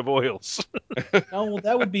assortment of oils. No, well,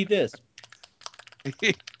 that would be this.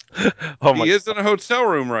 He is in a hotel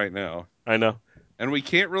room right now. I know. And we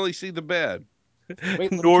can't really see the bed.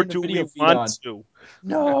 Wait, nor do we want to.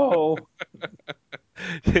 No.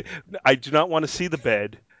 I do not want to see the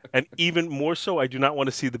bed, and even more so, I do not want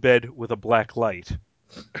to see the bed with a black light.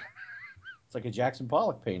 It's like a Jackson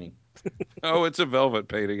Pollock painting. Oh, it's a velvet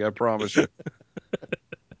painting, I promise you.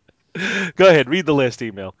 Go ahead, read the last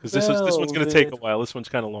email, because this one's going to take a while. This one's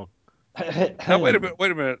kind of long. Now, wait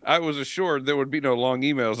a minute. I was assured there would be no long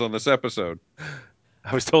emails on this episode.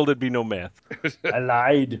 I was told there'd be no math. I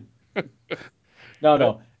lied.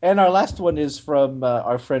 No. And our last one is from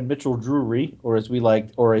our friend Mitchell Drury, or as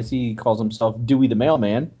he calls himself, Dewey the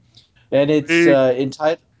Mailman. And it's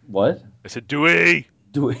entitled what? I said Dewey.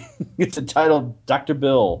 It's entitled Dr.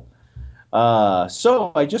 Bill.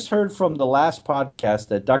 So I just heard from the last podcast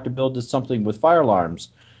that Dr. Bill did something with fire alarms.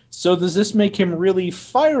 So does this make him really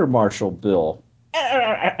Fire Marshal Bill?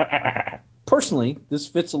 Personally, this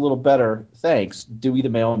fits a little better. Thanks, Dewey the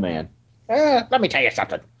Mailman. Let me tell you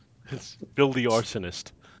something. It's Bill the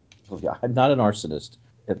arsonist. Yeah, I'm not an arsonist,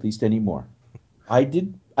 at least anymore. I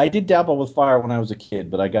did dabble with fire when I was a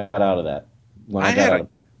kid, but I got out of that. I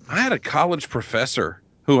had a college professor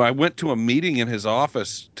who I went to a meeting in his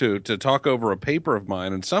office to talk over a paper of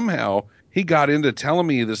mine, and somehow he got into telling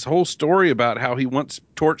me this whole story about how he once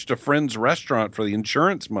torched a friend's restaurant for the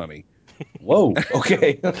insurance money. Whoa,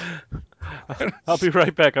 okay. I'll be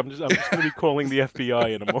right back. I'm just going to be calling the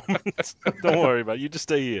FBI in a moment. Don't worry about it. You just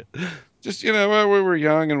stay here. Just, we were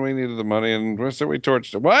young and we needed the money, and so we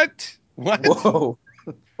torched it. What? Whoa.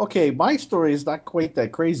 Okay, my story is not quite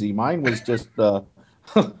that crazy. Mine was just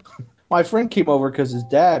my friend came over because his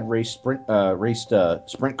dad raced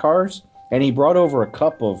sprint cars, and he brought over a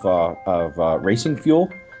cup of racing fuel.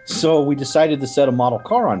 So we decided to set a model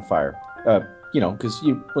car on fire. Because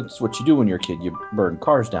what's what you do when you're a kid? You burn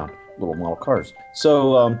cars down, little model cars.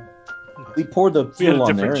 So we poured the fuel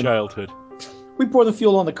on there. We had a different childhood. We pour the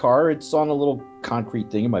fuel on the car. It's on a little concrete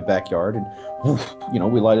thing in my backyard, and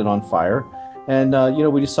we light it on fire. And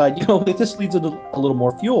we decide, this needs a little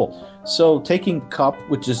more fuel. So taking the cup,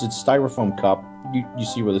 which is a styrofoam cup, you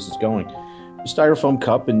see where this is going. A styrofoam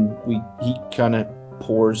cup, and he kind of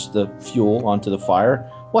pours the fuel onto the fire.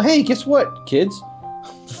 Well, hey, guess what, kids?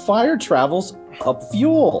 The fire travels up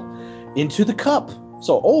fuel into the cup.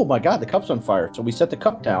 So, oh my God, the cup's on fire. So we set the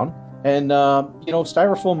cup down, and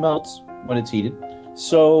styrofoam melts when it's heated.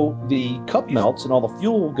 So the cup melts, and all the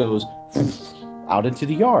fuel goes out into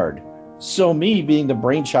the yard. So me, being the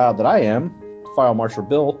brainchild that I am,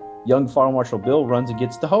 young Fire Marshal Bill runs and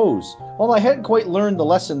gets the hose. Well, I hadn't quite learned the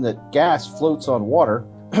lesson that gas floats on water.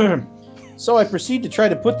 So I proceed to try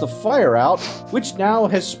to put the fire out, which now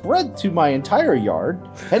has spread to my entire yard,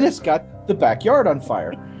 and it's got the backyard on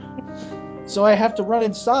fire. So I have to run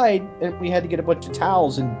inside, and we had to get a bunch of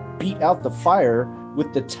towels and beat out the fire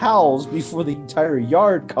with the towels before the entire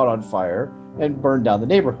yard caught on fire and burned down the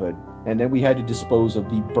neighborhood. And then we had to dispose of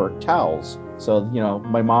the burnt towels. So,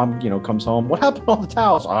 my mom, comes home. What happened to all the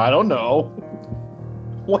towels? I don't know.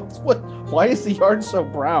 Why is the yard so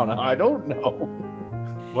brown? I don't know.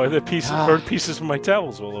 Why are there burnt pieces of my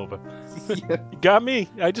towels all over? You got me.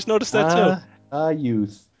 I just noticed that too.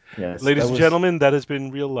 Youth. Yes. Ladies and gentlemen, that has been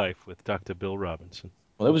Real Life with Dr. Bill Robinson.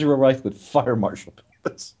 Well, that was Real Life with Fire Marshal.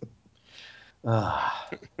 And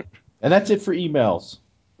that's it for emails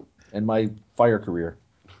and my fire career.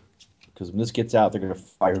 Because when this gets out, they're going to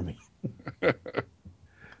fire me.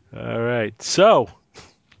 All right. So,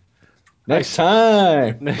 next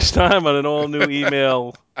time on an all-new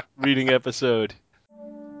email reading episode.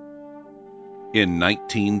 In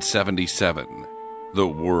 1977, the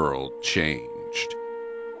world changed.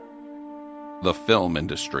 The film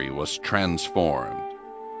industry was transformed.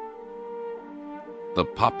 The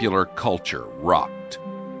popular culture rocked.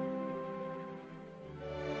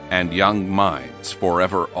 And young minds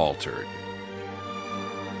forever altered.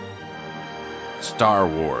 Star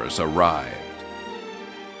Wars arrived.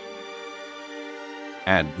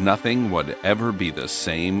 And nothing would ever be the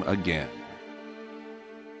same again.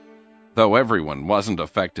 Though everyone wasn't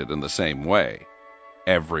affected in the same way,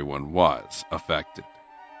 everyone was affected.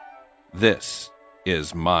 This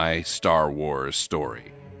is My Star Wars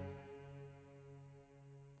Story.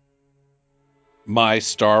 My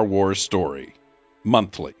Star Wars Story,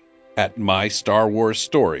 monthly at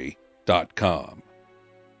mystarwarsstory.com.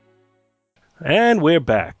 And we're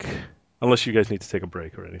back. Unless you guys need to take a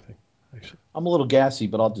break or anything. Actually, I'm a little gassy,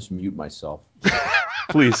 but I'll just mute myself.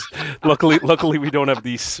 Please. Luckily, we don't have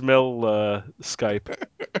the smell Skype.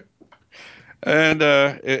 And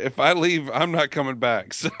if I leave, I'm not coming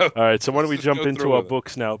back. So all right. So why don't we jump into our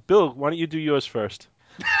books now? Bill, why don't you do yours first?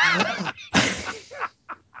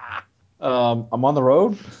 I'm on the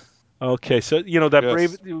road. Okay. So that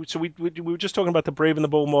Brave. So we were just talking about the Brave and the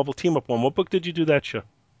Bold Marvel team up one. What book did you do that show?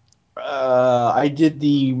 I did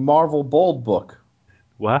the Marvel Bold book.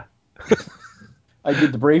 What? I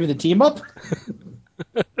did the Brave and the Team Up.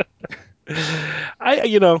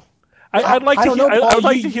 I'd like to hear. I'd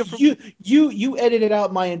like to hear from you. Edited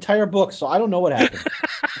out my entire book, so I don't know what happened.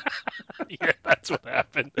 Yeah, that's what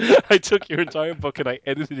happened. I took your entire book and I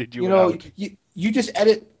edited you out. You just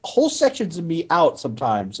edit whole sections of me out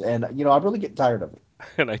sometimes, and I really get tired of it.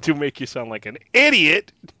 And I do make you sound like an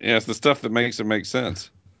idiot. Yeah, it's the stuff that makes it make sense.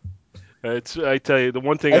 I tell you, the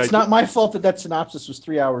one thing It's not my fault that synopsis was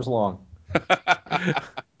 3 hours long.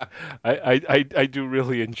 I do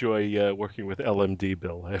really enjoy working with LMD,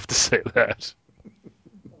 Bill. I have to say that.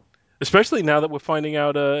 Especially now that we're finding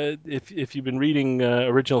out, if you've been reading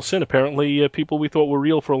Original Sin, apparently people we thought were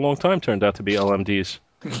real for a long time turned out to be LMDs.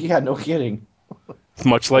 Yeah, no kidding.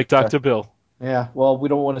 Much like Dr. Bill. Yeah, well, we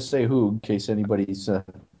don't want to say who in case anybody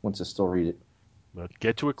wants to still read it. But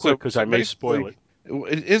get to it quick because I may spoil it.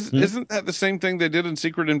 Isn't that the same thing they did in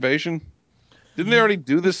Secret Invasion? Didn't they already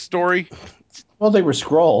do this story? Well, they were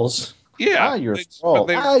Skrulls. Yeah. You're a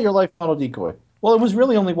Skrull. Your life model decoy. Well, it was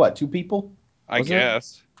really only, 2 people? I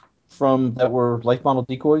guess. From that were life model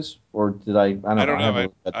decoys? Or did I don't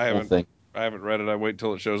know. I haven't read it. I wait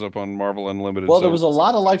till it shows up on Marvel Unlimited. Well, there was a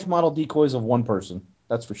lot of life model decoys of one person.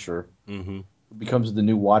 That's for sure. Mm-hmm. It becomes the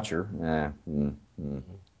new Watcher.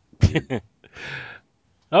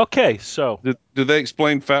 Okay, so did they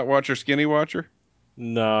explain Fat Watcher, Skinny Watcher?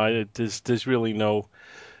 No, there's really no.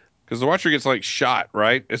 Because the Watcher gets shot,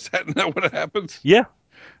 right? Is that not what happens? Yeah.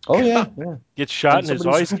 Oh yeah. Gets shot and his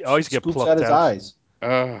eyes get plucked out. His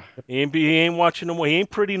eyes. He ain't watching no more. He ain't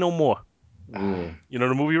pretty no more. You know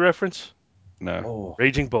the movie reference? No. Oh.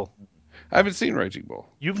 Raging Bull. I haven't seen Raging Bull.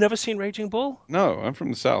 You've never seen Raging Bull? No, I'm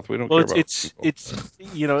from the South. We don't care about it's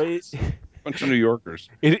bunch of New Yorkers.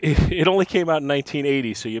 It only came out in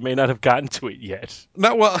 1980, so you may not have gotten to it yet.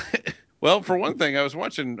 No, well, for one thing, I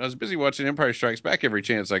was busy watching Empire Strikes Back every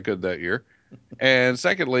chance I could that year, and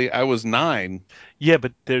secondly, I was 9. Yeah,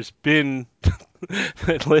 but there's been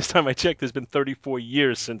last time I checked, there's been 34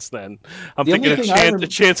 years since then. I'm thinking a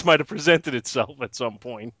chance might have presented itself at some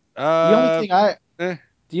point.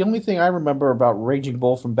 The only thing I remember about Raging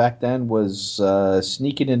Bull from back then was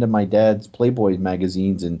sneaking into my dad's Playboy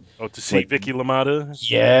magazines and to see Vicky LaMotta.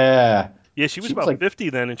 Yeah, she was about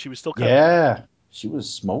 50 then, and she was still she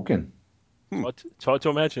was smoking. It's hard to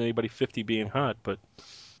imagine anybody 50 being hot, but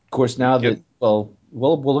of course now that we'll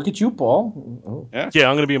look at you, Paul. Oh. Yeah,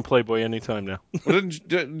 I'm going to be in Playboy anytime now. Well,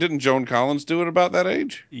 didn't Joan Collins do it about that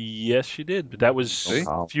age? Yes, she did, but that was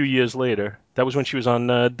a few years later. That was when she was on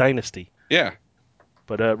Dynasty. Yeah.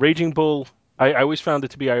 But Raging Bull, I always found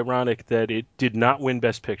it to be ironic that it did not win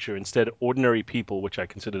Best Picture. Instead, Ordinary People, which I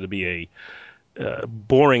consider to be a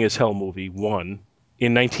boring as hell movie, won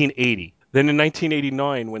in 1980. Then in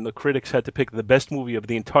 1989, when the critics had to pick the best movie of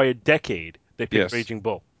the entire decade, they picked Raging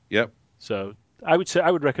Bull. Yep. So I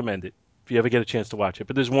would recommend it if you ever get a chance to watch it.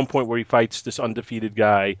 But there's one point where he fights this undefeated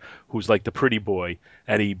guy who's like the pretty boy,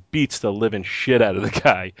 and he beats the living shit out of the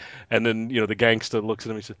guy. And then, the gangster looks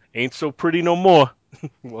at him and says, "Ain't so pretty no more."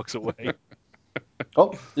 Walks away.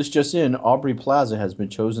 Oh, this just in. Aubrey Plaza has been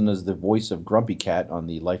chosen as the voice of Grumpy Cat on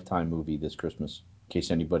the Lifetime movie this Christmas, in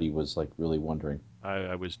case anybody was really wondering.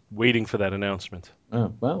 I was waiting for that announcement.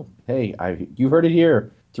 Oh, well, hey, you heard it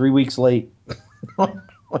here. 3 weeks late.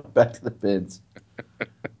 Back to the bins.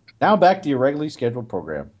 Now back to your regularly scheduled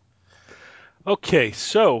program. Okay,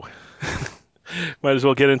 so might as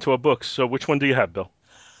well get into our books. So which one do you have, Bill?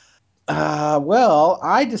 Well,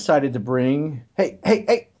 I decided to bring...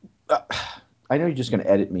 Hey. I know you're just going to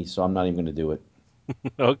edit me, so I'm not even going to do it.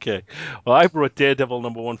 Okay. Well, I brought Daredevil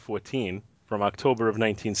number 114 from October of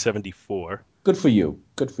 1974. Good for you.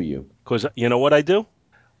 Because you know what I do?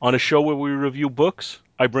 On a show where we review books,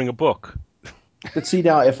 I bring a book. But see,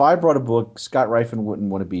 now, if I brought a book, Scott Rifen wouldn't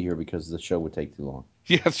want to be here because the show would take too long.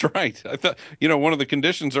 Yeah, that's right. I thought, one of the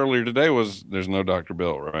conditions earlier today was there's no Dr.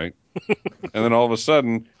 Bill, right? And then all of a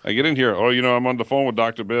sudden, I get in here, I'm on the phone with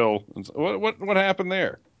Dr. Bill. And so, what happened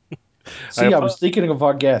there? See, I was thinking of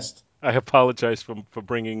our guest. I apologize for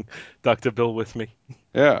bringing Dr. Bill with me.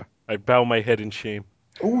 Yeah. I bow my head in shame.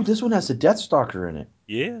 Oh, this one has a Deathstalker in it.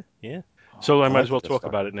 Yeah. So I might as well talk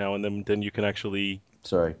about it now, and then you can actually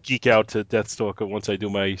geek out to Deathstalker once I do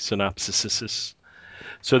my synopsis.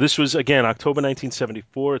 So this was, again, October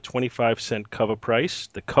 1974, a 25-cent cover price.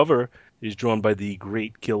 The cover is drawn by the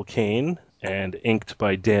great Gil Kane and inked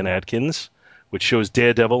by Dan Adkins, which shows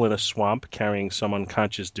Daredevil in a swamp carrying some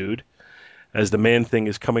unconscious dude as the Man-Thing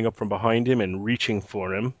is coming up from behind him and reaching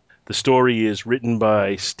for him. The story is written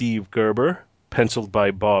by Steve Gerber, penciled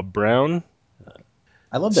by Bob Brown.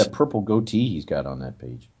 I love that purple goatee he's got on that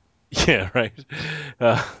page. Yeah, right.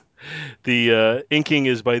 The inking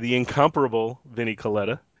is by the incomparable Vinnie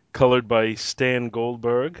Coletta, colored by Stan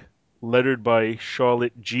Goldberg, lettered by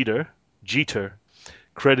Charlotte Jeter,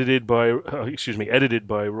 edited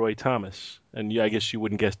by Roy Thomas. And I guess you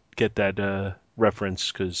wouldn't get that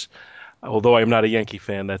reference because although I'm not a Yankee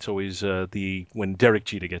fan, that's always when Derek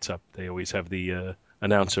Jeter gets up, they always have the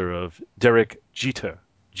announcer of Derek Jeter.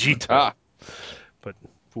 Ah. But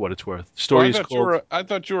for what it's worth. Well, Story is called. I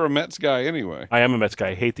thought you were a Mets guy anyway. I am a Mets guy.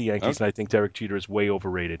 I hate the Yankees, Okay. and I think Derek Jeter is way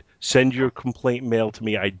overrated. Send your complaint mail to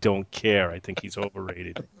me. I don't care. I think he's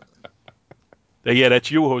overrated. Yeah, that's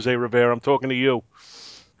you, Jose Rivera. I'm talking to you.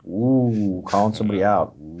 Ooh, calling somebody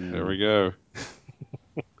out. There we go.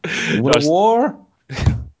 You win a war?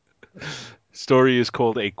 Story is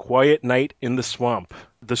called A Quiet Night in the Swamp.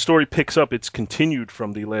 The story picks up, it's continued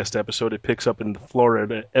from the last episode. It picks up in the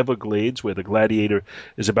Florida Everglades, where the gladiator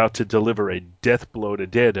is about to deliver a death blow to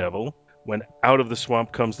Daredevil. When out of the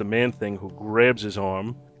swamp comes the Man-Thing, who grabs his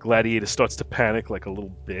arm. Gladiator starts to panic like a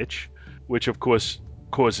little bitch, which of course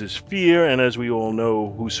causes fear, and as we all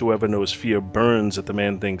know, whosoever knows fear burns at the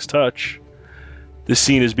Man-Thing's touch. This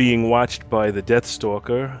scene is being watched by the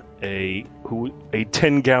Deathstalker, a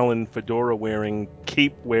 10-gallon fedora-wearing,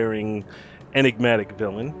 cape-wearing, enigmatic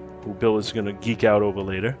villain, who Bill is going to geek out over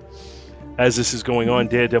later. As this is going on,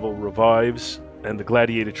 Daredevil revives, and the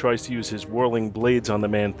Gladiator tries to use his whirling blades on the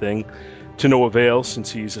Man-Thing, to no avail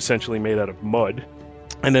since he's essentially made out of mud.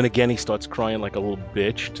 And then again he starts crying like a little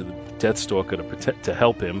bitch to the Deathstalker to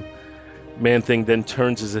help him. Man-Thing then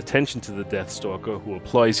turns his attention to the Deathstalker, who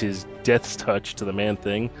applies his Death's Touch to the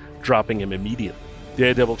Man-Thing, dropping him immediately.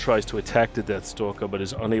 Daredevil tries to attack the Deathstalker, but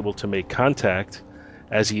is unable to make contact,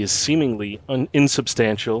 as he is seemingly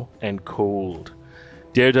insubstantial and cold.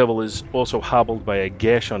 Daredevil is also hobbled by a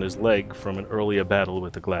gash on his leg from an earlier battle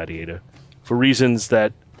with the Gladiator. For reasons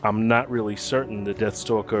that I'm not really certain, the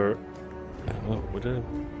Deathstalker... what the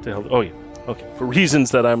hell? Oh, yeah. Okay, for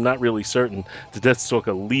reasons that I'm not really certain, the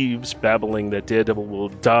Deathstalker leaves, babbling that Daredevil will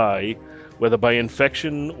die, whether by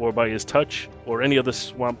infection or by his touch or any other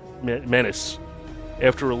swamp menace.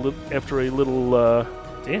 After a little,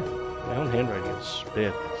 damn, my own handwriting is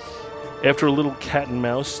bad. After a little cat and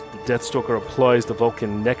mouse, the Deathstalker applies the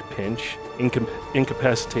Vulcan neck pinch,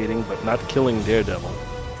 incapacitating but not killing Daredevil.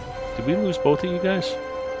 Did we lose both of you guys?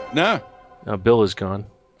 No. Bill is gone.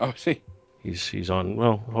 Oh, see. He's on.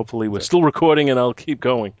 Well, hopefully we're still recording, and I'll keep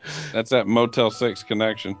going. That's that Motel 6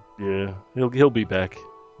 connection. Yeah, he'll be back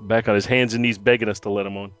on his hands and knees, begging us to let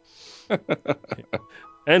him on.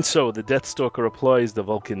 And so the Deathstalker applies the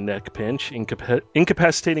Vulcan neck pinch,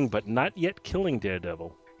 incapacitating but not yet killing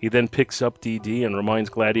Daredevil. He then picks up DD and reminds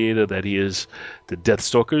Gladiator that he is the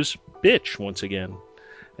Deathstalker's bitch once again.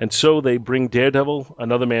 And so they bring Daredevil,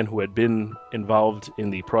 another man who had been involved in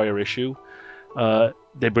the prior issue.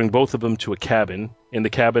 They bring both of them to a cabin. In the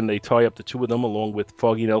cabin, they tie up the two of them along with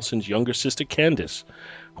Foggy Nelson's younger sister, Candace,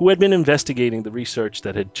 who had been investigating the research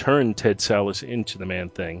that had turned Ted Sallis into the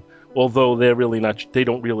Man-Thing, although they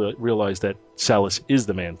don't really realize that Sallis is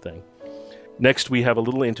the Man-Thing. Next, we have a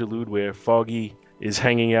little interlude where Foggy is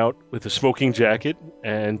hanging out with a smoking jacket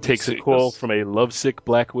and takes a call from a lovesick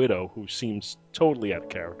Black Widow who seems totally out of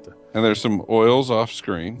character. And there's some oils off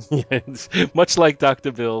screen. Yes, much like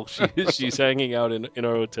Dr. Bill, she's hanging out in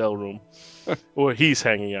her hotel room. Or he's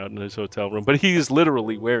hanging out in his hotel room. But he's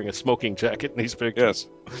literally wearing a smoking jacket in these pictures.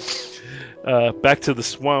 Yes. Back to the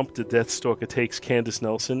swamp, the Deathstalker takes Candace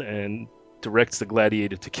Nelson and directs the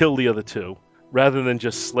Gladiator to kill the other two, rather than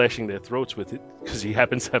just slashing their throats with it, because he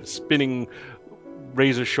happens to have spinning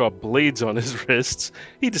razor-sharp blades on his wrists.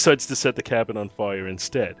 He decides to set the cabin on fire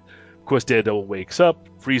instead. Of course, Daredevil wakes up,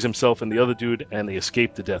 frees himself and the other dude, and they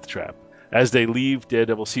escape the death trap. As they leave,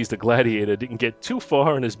 Daredevil sees the Gladiator didn't get too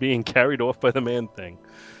far and is being carried off by the Man-Thing.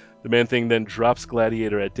 The Man-Thing then drops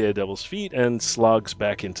Gladiator at Daredevil's feet and slogs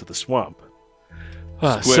back into the swamp.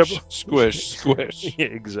 Squish. Yeah,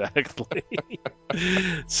 exactly.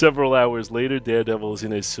 Several hours later, Daredevil is in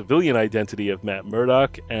his civilian identity of Matt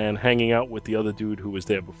Murdock and hanging out with the other dude who was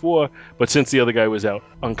there before, but since the other guy was out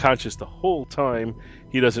unconscious the whole time,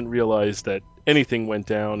 he doesn't realize that anything went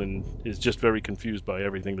down and is just very confused by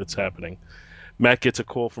everything that's happening. Matt gets a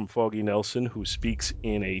call from Foggy Nelson, who speaks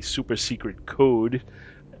in a super secret code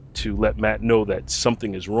to let Matt know that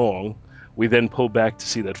something is wrong. We then pull back to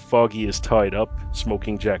see that Foggy is tied up,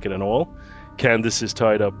 smoking jacket and all. Candace is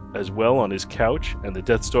tied up as well on his couch, and the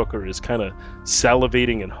Deathstalker is kind of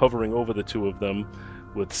salivating and hovering over the two of them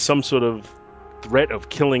with some sort of threat of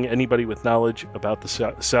killing anybody with knowledge about the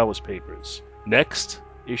Sallis papers. Next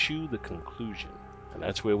issue, the conclusion. And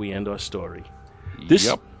that's where we end our story.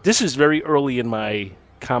 This is very early in my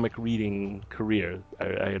comic reading career.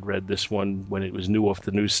 I had read this one when it was new off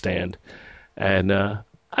the newsstand. And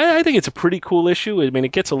I think it's a pretty cool issue. I mean,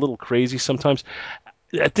 it gets a little crazy sometimes.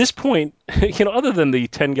 At this point, other than the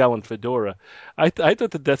 10-gallon fedora, I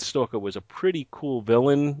thought the Deathstalker was a pretty cool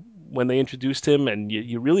villain when they introduced him, and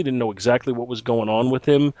you really didn't know exactly what was going on with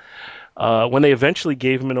him. When they eventually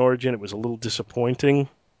gave him an origin, it was a little disappointing.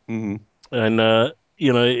 Mm-hmm. And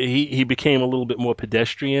he became a little bit more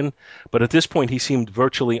pedestrian, but at this point he seemed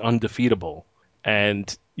virtually undefeatable.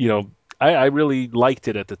 And, I really liked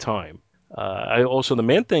it at the time. The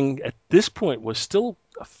Man-Thing at this point was still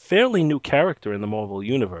a fairly new character in the Marvel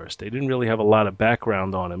Universe. They didn't really have a lot of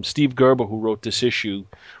background on him. Steve Gerber, who wrote this issue,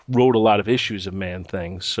 wrote a lot of issues of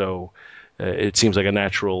Man-Thing, so it seems like a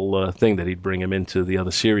natural thing that he'd bring him into the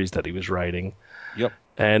other series that he was writing. Yep.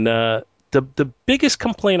 And the biggest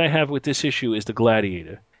complaint I have with this issue is the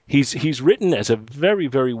Gladiator. He's written as a very,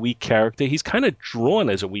 very weak character. He's kind of drawn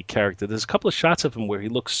as a weak character. There's a couple of shots of him where he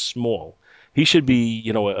looks small. He should be,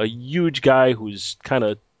 a huge guy who's kind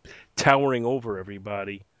of towering over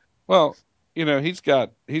everybody. Well, he's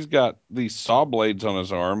got these saw blades on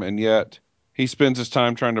his arm, and yet he spends his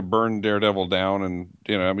time trying to burn Daredevil down. And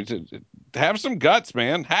have some guts,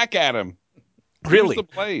 man. Hack at him. Really, use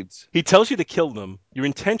the blades. He tells you to kill them. Your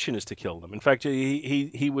intention is to kill them. In fact,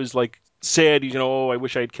 he was like sad. I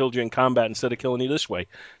wish I had killed you in combat instead of killing you this way.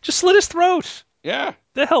 Just slit his throat. Yeah.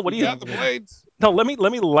 The hell? What do you got the blades? No, let me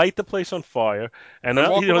light the place on fire, and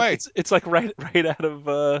walk away. It's like right out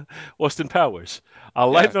of Austin Powers. I'll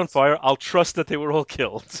light it on fire. I'll trust that they were all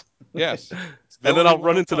killed. Yes, and then I'll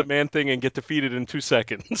run into the Man-Thing and get defeated in 2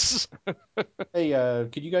 seconds. Hey,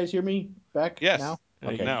 could you guys hear me back now?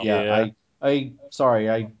 Okay. Now. Yeah. Sorry,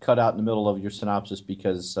 I cut out in the middle of your synopsis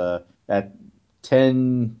because at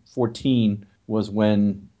 10:14 was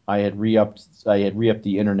when I had re-upped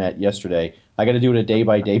the internet yesterday. I got to do it a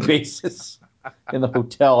day-by-day basis in the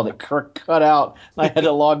hotel, and it cut out. I had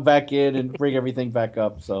to log back in and bring everything back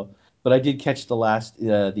up. But I did catch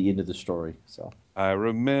the end of the story. So I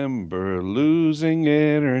remember losing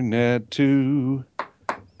internet too.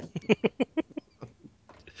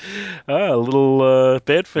 A little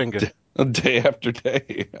Badfinger. Day after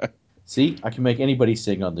day. See, I can make anybody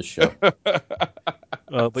sing on this show.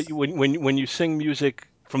 But when you sing music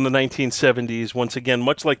from the 1970s, once again,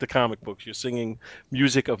 much like the comic books, you're singing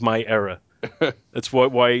music of my era. That's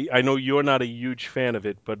why I know you're not a huge fan of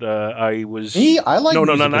it, but I was. Me, I like. No,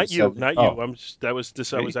 music not you, not you. Oh. I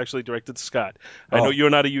was actually directed to Scott. I know you're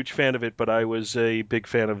not a huge fan of it, but I was a big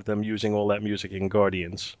fan of them using all that music in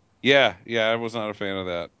Guardians. Yeah, I was not a fan of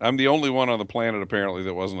that. I'm the only one on the planet apparently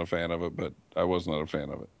that wasn't a fan of it, but I was not a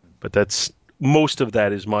fan of it. But that's most of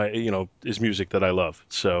that is is music that I love.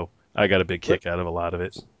 So I got a big kick out of a lot of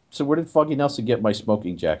it. So where did Foggy Nelson get my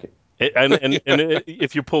smoking jacket? And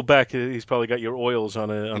if you pull back, he's probably got your oils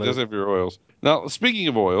on a. He does have your oils. Now, speaking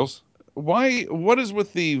of oils, what is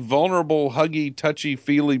with the vulnerable, huggy, touchy,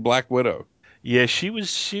 feely Black Widow? Yeah, she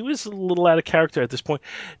was a little out of character at this point.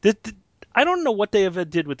 I don't know what they ever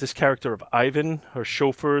did with this character of Ivan, her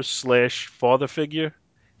chauffeur / father figure.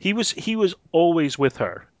 He was always with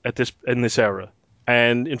her in this era,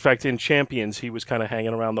 and in fact, in Champions, he was kind of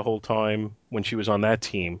hanging around the whole time when she was on that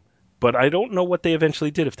team. But I don't know what they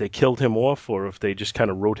eventually did, if they killed him off or if they just kind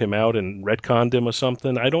of wrote him out and retconned him or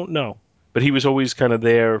something. I don't know. But he was always kind of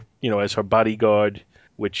there, as her bodyguard,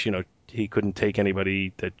 which, he couldn't take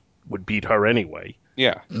anybody that would beat her anyway.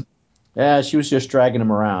 Yeah. Yeah, she was just dragging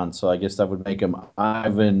him around, so I guess that would make him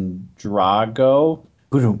Ivan Drago.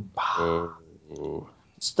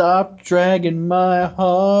 Stop dragging my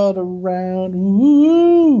heart around.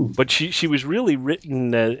 Woo! But she was really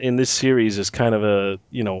written in this series as kind of a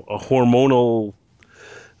hormonal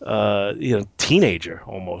teenager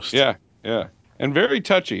almost. Yeah, and very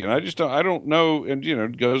touchy. And I don't know.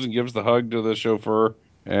 And goes and gives the hug to the chauffeur.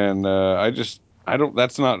 And I don't.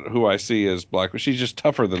 That's not who I see as Black. She's just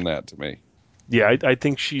tougher than that to me. Yeah, I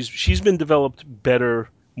think she's been developed better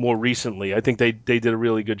more recently. I think they did a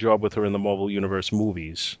really good job with her in the Marvel Universe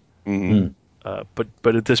movies. Mm-hmm.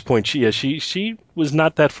 But at this point, she was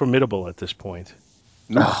not that formidable at this point.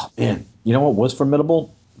 Oh man, you know what was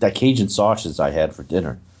formidable? That Cajun sausage I had for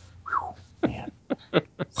dinner. Whew, man,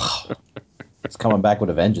 it's coming back with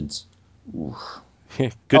a vengeance.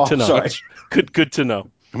 Good to know. Sorry. Good to know.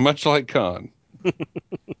 Much like Khan.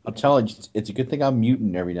 I'm telling you, it's a good thing I'm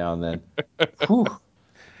muting every now and then. Whew.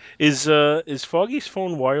 Is Foggy's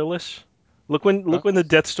phone wireless? Look when the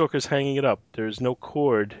Deathstalker's hanging it up. There's no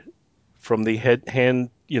cord from the hand,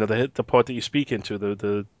 the part that you speak into.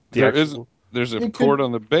 There's a cord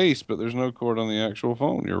on the base, but there's no cord on the actual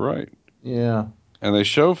phone. You're right. Yeah. And they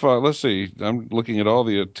show let's see. I'm looking at all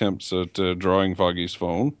the attempts at drawing Foggy's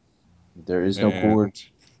phone. There is no cord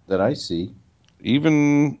that I see.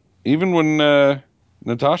 Even when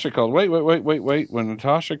Natasha called. Wait. When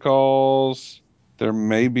Natasha calls, there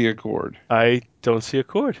may be a cord. I don't see a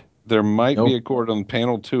cord. There might be a cord on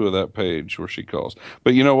panel 2 of that page where she calls.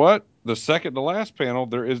 But you know what? The second to last panel,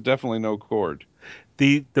 there is definitely no cord.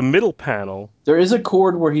 The middle panel. There is a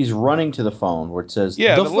chord where he's running to the phone where it says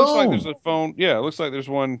Yeah, the it phone. looks like there's a phone. Yeah, it looks like there's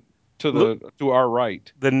one to our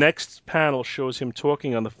right. The next panel shows him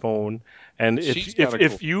talking on the phone, and She's got a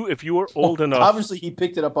if you were old enough, Obviously, he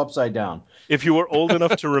picked it up upside down. if you were old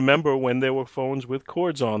enough to remember when there were phones with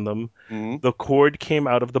cords on them, Mm-hmm. the cord came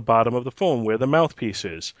out of the bottom of the phone where the mouthpiece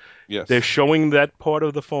is. Yes. They're showing that part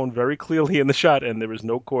of the phone very clearly in the shot, and there is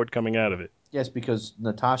no cord coming out of it. Yes, because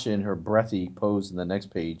Natasha in her breathy pose in the next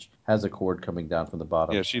page has a cord coming down from the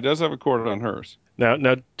bottom. Yeah, she does have a cord on hers. Now,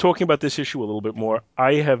 talking about this issue a little bit more,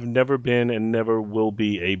 I have never been and never will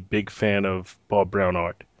be a big fan of Bob Brown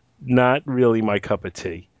art. Not really my cup of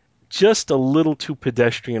tea. Just a little too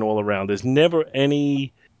pedestrian all around. There's never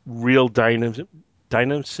any real dynamism,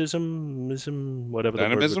 whatever the word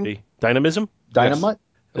Dynamism? would be. Dynamism? Dynamite?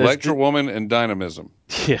 Electra Woman and Dynamism.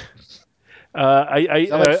 Yeah. Is that like I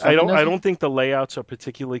feminism? don't think the layouts are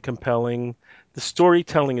particularly compelling. The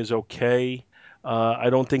storytelling is okay. I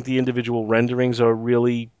don't think the individual renderings are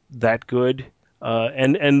really that good.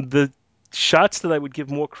 And the shots that I would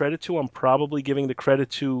give more credit to, I'm probably giving the credit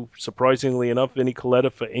to, surprisingly enough, Vinnie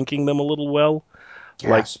Coletta for inking them a little well.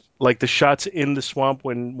 Gasp. Like the shots in the swamp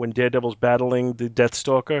when Daredevil's battling the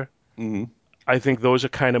Deathstalker. Mm-hmm. I think those are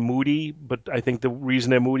kind of moody, but I think the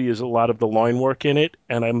reason they're moody is a lot of the line work in it,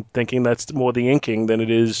 and I'm thinking that's more the inking than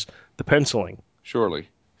it is the penciling. Surely.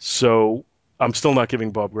 So I'm still not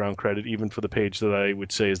giving Bob Brown credit, even for the page that I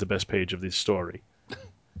would say is the best page of this story.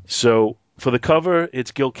 So for the cover,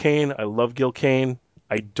 it's Gil Kane. I love Gil Kane.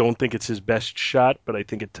 I don't think it's his best shot, but I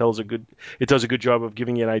think it does a good job of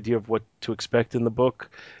giving you an idea of what to expect in the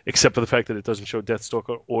book, except for the fact that it doesn't show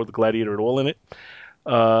Deathstalker or the Gladiator at all in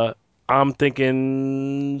it. I'm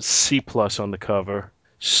thinking C plus on the cover.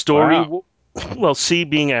 Story, Wow. Well, C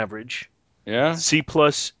being average. Yeah. C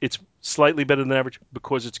plus, it's slightly better than average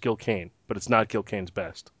because it's Gil Kane, but it's not Gil Kane's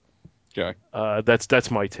best. Okay.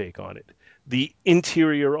 That's my take on it. The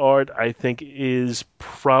interior art, I think, is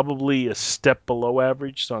probably a step below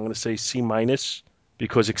average, so I'm going to say C minus,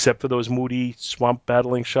 because except for those moody swamp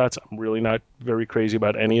battling shots, I'm really not very crazy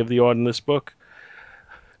about any of the art in this book.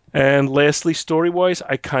 And lastly, story-wise,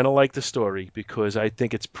 I kind of like the story because I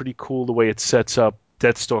think it's pretty cool the way it sets up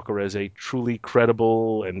Deathstalker as a truly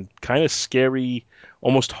credible and kind of scary,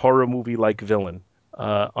 almost horror movie-like villain.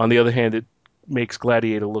 On the other hand, it makes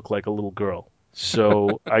Gladiator look like a little girl.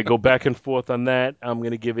 So I go back and forth on that. I'm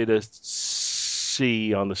going to give it a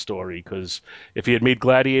C on the story because if he had made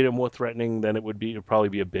Gladiator more threatening, then it'd probably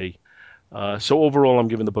be a B. So overall, I'm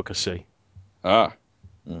giving the book a C. Ah.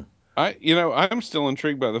 I'm still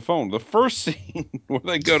intrigued by the phone. The first scene where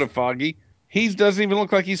they go to Foggy, he doesn't even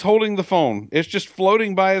look like he's holding the phone. It's just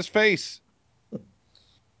floating by his face.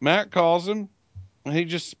 Matt calls him, and he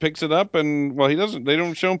just picks it up, and he doesn't. They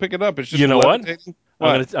don't show him pick it up. It's just You know what? levitating.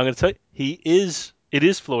 I'm gonna tell you, it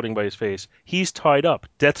is floating by his face. He's tied up.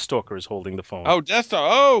 Deathstalker is holding the phone. Oh,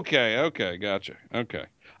 desktop. Okay, gotcha. Okay.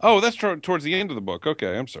 Oh, that's towards the end of the book.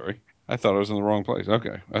 Okay, I'm sorry. I thought I was in the wrong place.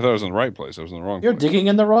 Okay. I thought I was in the right place. I was in the wrong You're place. digging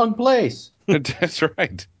in the wrong place. That's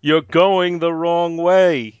right. You're going the wrong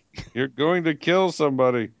way. You're going to kill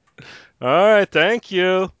somebody. All right, thank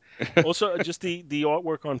you. Also, just the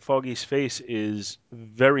artwork on Foggy's face is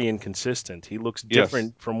very inconsistent. He looks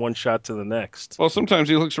different from one shot to the next. Well, sometimes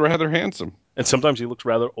he looks rather handsome. And sometimes he looks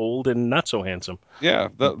rather old and not so handsome. Yeah,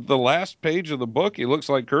 the last page of the book, he looks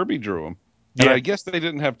like Kirby drew him. And Yeah. I guess they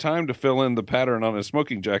didn't have time to fill in the pattern on his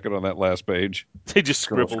smoking jacket on that last page. They just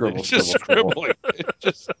scribbled it. It's just scribbling. It's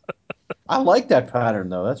just I like that pattern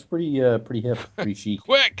though. That's pretty hip, pretty chic.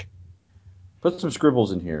 quick. Put some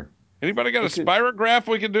scribbles in here. Anybody got a spirograph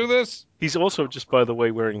we can do this? He's also, just by the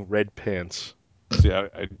way, wearing red pants. See,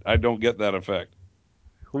 I don't get that effect.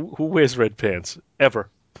 Who wears red pants ever?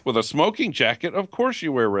 With a smoking jacket, of course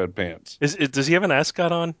you wear red pants. Does he have an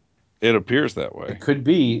ascot on? It appears that way. It could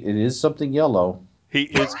be. It is something yellow. He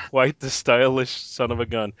is quite the stylish son of a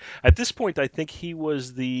gun. At this point, I think he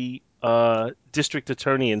was the district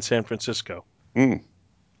attorney in San Francisco. Mm.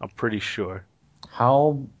 I'm pretty sure.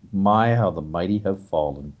 How the mighty have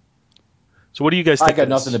fallen. So what do you guys think? I got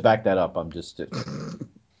nothing to back that up. I'm just.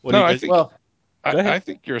 What do you I guys think well, I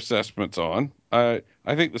think your assessment's on. I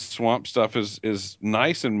think the swamp stuff is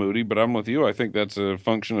nice and moody, but I'm with you. I think that's a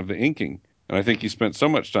function of the inking. And I think he spent so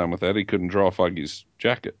much time with that he couldn't draw Foggy's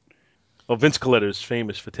jacket. Well, Vince Coletta is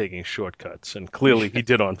famous for taking shortcuts, and clearly he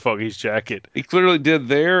did on Foggy's jacket. He clearly did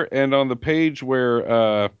there, and on the page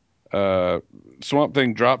where Swamp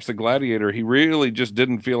Thing drops the Gladiator, he really just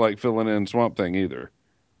didn't feel like filling in Swamp Thing either.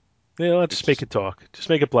 Yeah, let's just make it talk. Just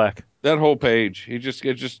make it black. That whole page,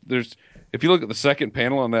 if you look at the second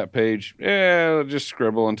panel on that page, just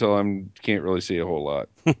scribble until can't really see a whole lot.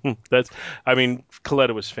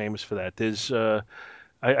 Coletta was famous for that. There's,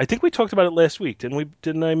 I think we talked about it last week, didn't we?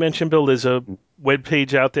 Didn't I mention, Bill? There's a web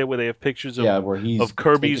page out there where they have pictures where he's of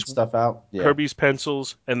Kirby's taking stuff out. Yeah. Kirby's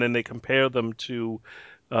pencils, and then they compare them to,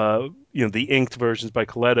 the inked versions by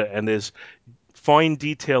Coletta, and there's fine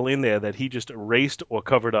detail in there that he just erased or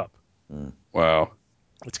covered up. Wow.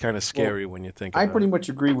 It's kind of scary when you think about it. I pretty much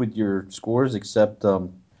agree with your scores, except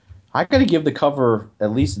I got to give the cover,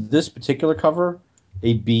 at least this particular cover,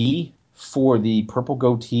 a B for the purple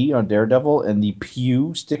goatee on Daredevil and the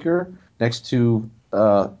Pew sticker next to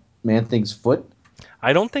Man-Thing's foot.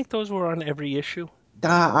 I don't think those were on every issue.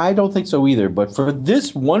 I don't think so either, but for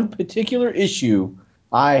this one particular issue,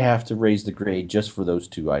 I have to raise the grade just for those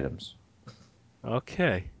two items.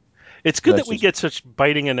 Okay. It's good that we get such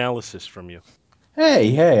biting analysis from you.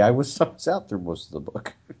 Hey, I was out there most of the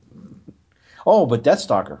book. Oh, but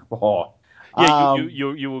Deathstalker. Oh. Yeah,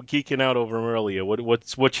 you were geeking out over him earlier.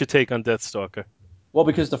 What's your take on Deathstalker? Well,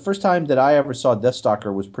 because the first time that I ever saw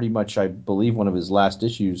Deathstalker was pretty much, I believe, one of his last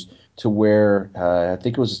issues, to where I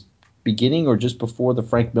think it was beginning or just before the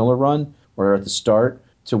Frank Miller run, or at the start,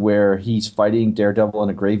 to where he's fighting Daredevil in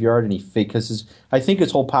a graveyard, and I think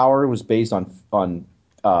his whole power was based on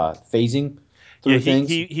phasing through things.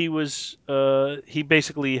 He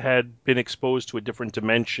basically had been exposed to a different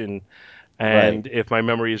dimension. And if my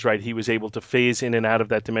memory is right, he was able to phase in and out of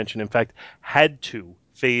that dimension. In fact, had to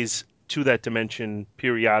phase to that dimension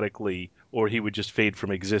periodically, or he would just fade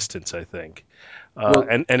from existence, I think.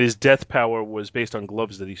 And his death power was based on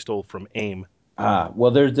gloves that he stole from AIM. Well,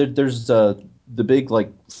 there's the big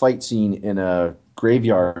fight scene in a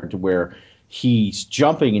graveyard where he's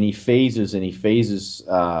jumping and he phases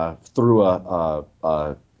through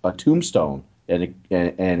a tombstone and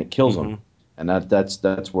it kills him. And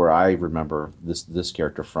that's where I remember this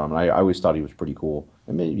character from. And I always thought he was pretty cool.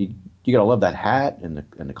 And maybe you gotta love that hat and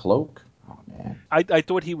the cloak. Oh man! I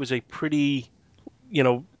thought he was a pretty,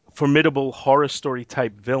 formidable horror story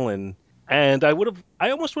type villain. And I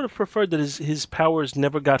almost would have preferred that his powers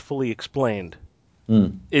never got fully explained.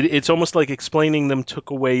 It's almost like explaining them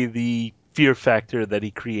took away the fear factor that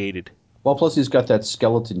he created. Well, plus he's got that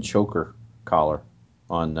skeleton choker collar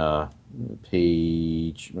on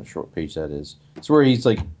page. I'm not sure what page that is. It's where he's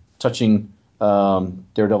touching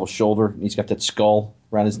Daredevil's shoulder, and he's got that skull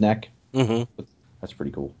around his neck. Mm-hmm. That's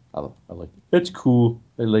pretty cool. I like it. That's cool.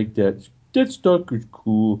 I like that. Deathstalker's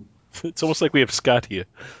cool. It's almost like we have Scott here.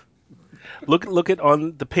 Look at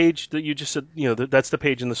on the page that you just said. That's the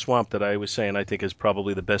page in the swamp that I was saying I think is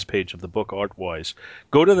probably the best page of the book art-wise.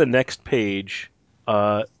 Go to the next page,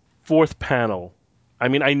 fourth panel. I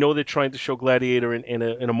mean, I know they're trying to show Gladiator in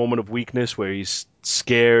a moment of weakness where he's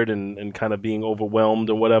scared and kind of being overwhelmed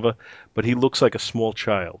or whatever, but he looks like a small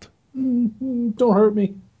child. Don't hurt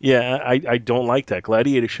me. Yeah, I don't like that.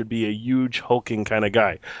 Gladiator should be a huge, hulking kind of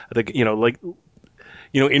guy. I think,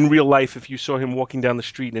 in real life, if you saw him walking down the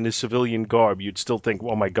street in his civilian garb, you'd still think,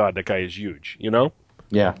 oh my God, that guy is huge,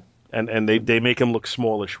 Yeah. And they make him look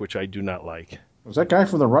smallish, which I do not like. Was that guy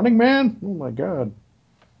from The Running Man? Oh my God.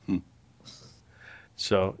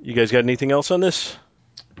 So, you guys got anything else on this?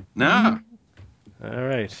 Nah. All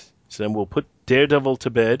right. So then we'll put Daredevil to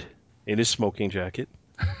bed in his smoking jacket.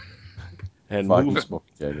 And smoking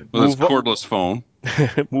jacket. With his cordless phone.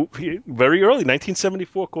 Very early,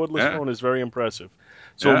 1974 cordless phone is very impressive.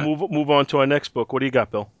 So we'll move on to our next book. What do you got,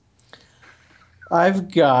 Bill?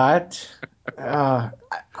 I've got...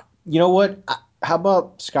 you know what? How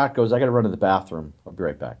about Scott goes, I got to run to the bathroom. I'll be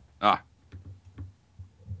right back.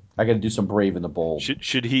 I got to do some Brave in the Bowl.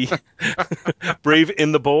 Should he Brave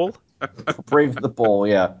in the Bowl? Brave in the Bowl,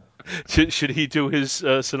 yeah. Should he do his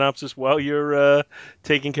synopsis while you're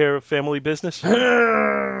taking care of family business? Who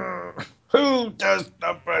does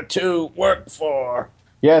number 2 work for?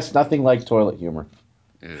 Yes, nothing like toilet humor.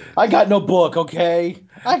 I got no book, okay?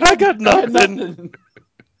 I got nothing.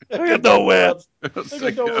 I got nowhere. I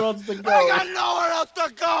got nowhere else to go. I got nowhere else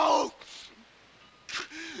to go.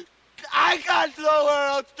 I got nowhere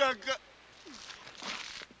else to go.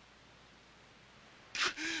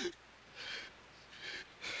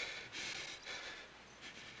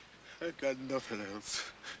 I got nothing else.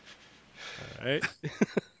 All right.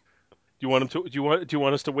 Do you want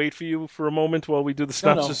us to wait for you for a moment while we do the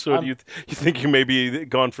synopsis, or do you think you may be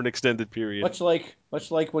gone for an extended period? Much like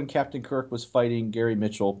when Captain Kirk was fighting Gary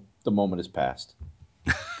Mitchell, the moment has passed.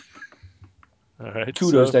 All right.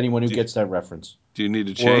 Kudos to anyone who gets that reference. Do you need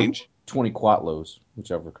to change? Or 20 Quatlos,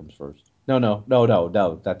 whichever comes first. No,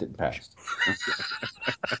 that didn't pass.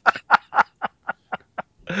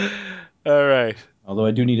 All right. Although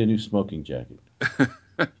I do need a new smoking jacket.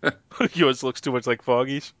 Yours looks too much like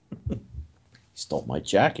Foggy's. He stole my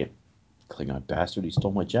jacket. Klingon bastard, he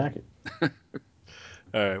stole my jacket. All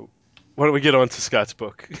right. Why don't we get on to Scott's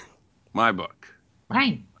book? My book.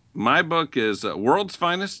 Right. My book is World's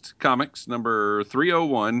Finest Comics, number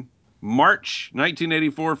 301, March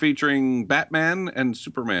 1984, featuring Batman and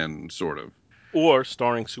Superman, sort of. Or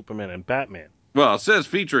starring Superman and Batman. Well, it says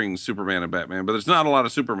featuring Superman and Batman, but there's not a lot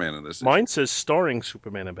of Superman in this. Mine says starring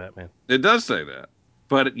Superman and Batman. It does say that,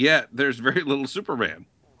 but yet there's very little Superman.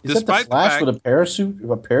 Is that the Flash with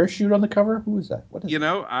a parachute on the cover? Who is that? What is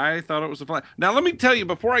that? I thought it was the Flash. Now, let me tell you,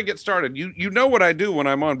 before I get started, you know what I do when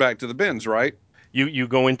I'm on Back to the Bins, right? You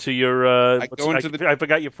go into your I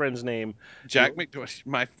forgot your friend's name. Jack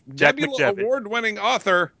McDevitt, award-winning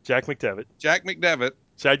author. Jack McDevitt. Jack McDevitt.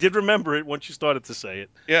 So I did remember it once you started to say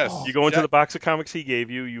it. Yes. You go into the box of comics he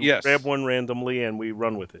gave you, grab one randomly, and we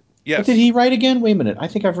run with it. Yes. What did he write again? Wait a minute. I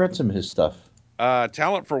think I've read some of his stuff.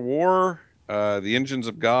 Talent for War, The Engines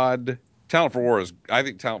of God. Talent for War I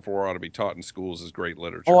think Talent for War ought to be taught in schools as great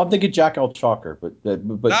literature. Oh, I'm thinking Jack L. Chalker, but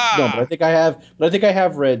I think I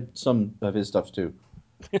have read some of his stuff too.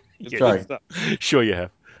 Sorry. Sure you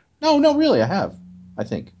have. No, really, I have. I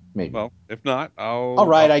think maybe. Well, if not, All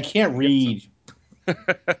right, I can't read.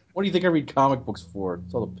 What do you think I read comic books for?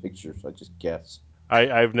 It's all the pictures. I just guess.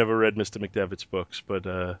 I've never read Mr. McDevitt's books, but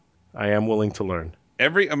I am willing to learn.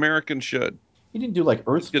 Every American should. He didn't do like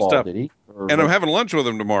Earthfall, did he? And I'm having lunch with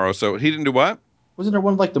him tomorrow, so he didn't do what? Wasn't there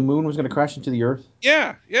one like the moon was going to crash into the Earth?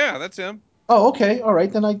 Yeah, that's him. Oh, okay, all right.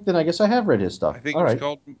 Then I guess I have read his stuff. I think all it's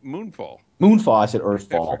called Moonfall. Moonfall. I said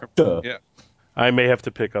Earthfall. Duh. Yeah. I may have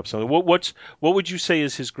to pick up something. What would you say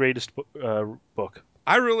is his greatest book?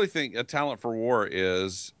 I really think A Talent for War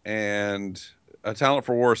is, and A Talent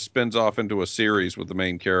for War spins off into a series with the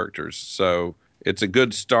main characters. So it's a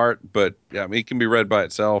good start, but it can be read by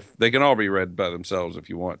itself. They can all be read by themselves if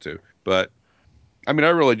you want to. But I mean, I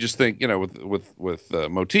really just think, with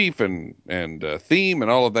motif and theme and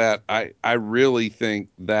all of that, I really think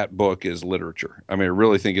that book is literature. I mean, I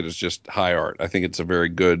really think it is just high art. I think it's a very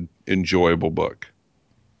good, enjoyable book.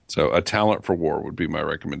 So A Talent for War would be my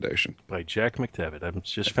recommendation. By Jack McDevitt. I've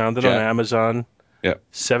just found it on Amazon. Yep.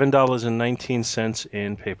 $7.19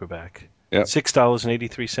 in paperback. Yep.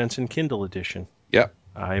 $6.83 in Kindle edition. Yep.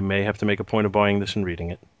 I may have to make a point of buying this and reading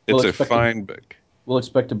it. It's a fine book. We'll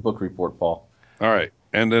expect a book report, Paul. All right.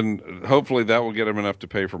 And then hopefully that will get him enough to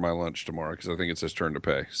pay for my lunch tomorrow, because I think it's his turn to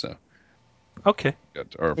pay. So. Okay.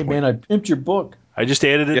 Hey, man, I pimped your book. I just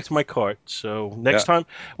added it to my cart. So next time,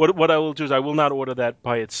 what I will do is I will not order that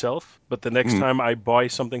by itself, but the next time I buy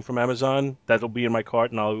something from Amazon, that'll be in my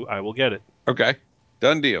cart, and I will get it. Okay.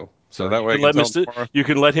 Done deal. So that way you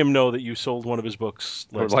can let him know that you sold one of his books.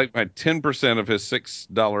 I would like my 10% of his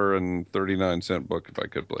 $6.39 book, if I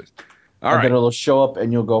could, please. All right. Then it'll show up,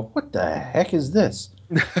 and you'll go, what the heck is this?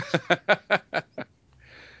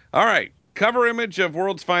 All right. Cover image of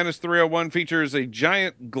World's Finest 301 features a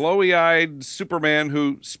giant, glowy-eyed Superman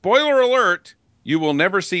who, spoiler alert, you will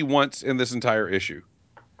never see once in this entire issue.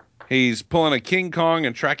 He's pulling a King Kong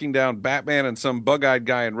and tracking down Batman and some bug-eyed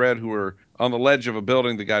guy in red who are on the ledge of a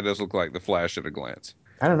building. The guy does look like the Flash at a glance.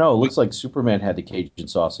 I don't know. It looks like Superman had the Cajun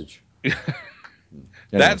sausage.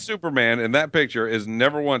 That Superman in that picture is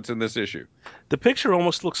never once in this issue. The picture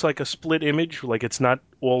almost looks like a split image, like it's not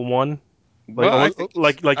all one.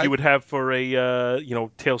 You would have for a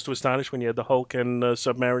Tales to Astonish when you had the Hulk and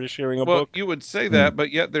Submariner sharing a book. Well, you would say that,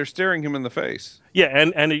 but yet they're staring him in the face. Yeah,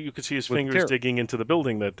 and you could see his fingers digging into the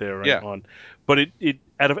building that they're on. But it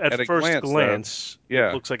at first glance,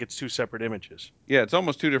 it looks like it's two separate images. Yeah, it's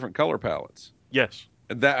almost two different color palettes. Yes.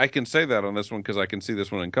 That I can say that on this one because I can see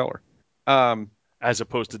this one in color. As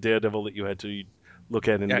opposed to Daredevil that you had to look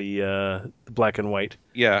at in the black and white.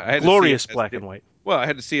 Yeah, I had glorious black and white. Well, I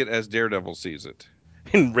had to see it as Daredevil sees it.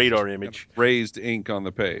 In radar image. Raised ink on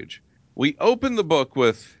the page. We open the book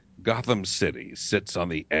with Gotham City sits on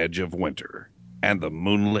the edge of winter, and the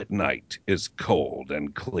moonlit night is cold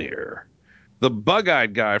and clear. The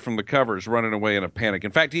bug-eyed guy from the cover is running away in a panic.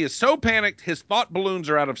 In fact, he is so panicked, his thought balloons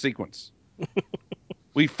are out of sequence.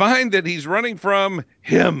 We find that he's running from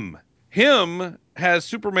him. Him has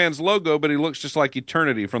Superman's logo, but he looks just like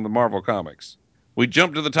Eternity from the Marvel Comics. We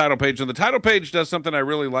jump to the title page, and the title page does something I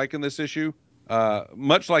really like in this issue.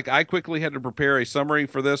 Much like I quickly had to prepare a summary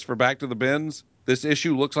for this for Back to the Bins, this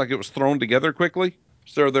issue looks like it was thrown together quickly.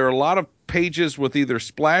 So there are a lot of pages with either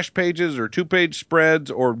splash pages or two-page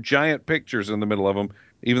spreads or giant pictures in the middle of them,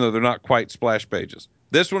 even though they're not quite splash pages.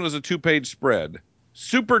 This one is a two-page spread.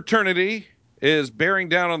 Superternity is bearing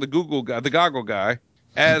down on the goggle guy,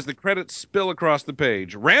 as the credits spill across the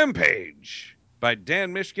page. Rampage by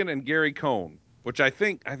Dan Mishkin and Gary Cohn, which I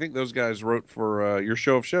think those guys wrote for your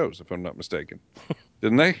Show of Shows, if I'm not mistaken.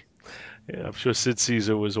 Didn't they? Yeah, I'm sure Sid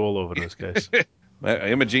Caesar was all over those guys.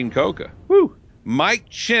 Imogene Coca. Woo. Mike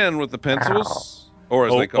Chin with the pencils, or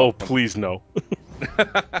as they call them. Please no.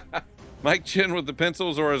 Mike Chin with the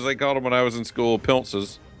pencils, or as they called them when I was in school,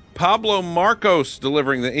 pencils. Pablo Marcos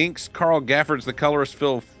delivering the inks. Carl Gafford's the colorist.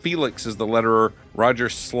 Phil Felix is the letterer. Roger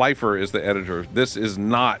Slifer is the editor. This is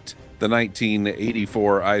not the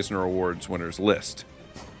 1984 Eisner Awards winners list.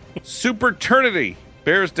 Superternity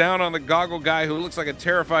bears down on the goggle guy who looks like a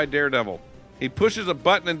terrified daredevil. He pushes a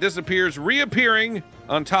button and disappears, reappearing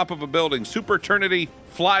on top of a building. Superternity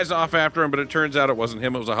flies off after him, but it turns out it wasn't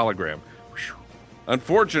him, it was a hologram. Whew.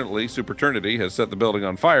 Unfortunately, Superternity has set the building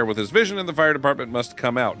on fire with his vision, and the fire department must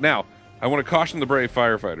come out. Now, I want to caution the brave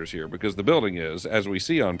firefighters here, because the building is, as we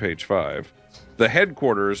see on page 5, the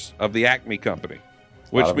headquarters of the Acme Company,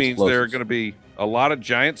 which means there are going to be a lot of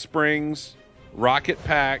giant springs, rocket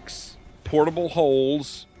packs, portable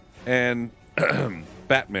holes, and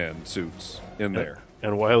Batman suits in there.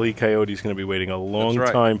 And Wile E. Coyote's going to be waiting a long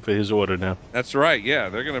time for his order now. That's right, yeah.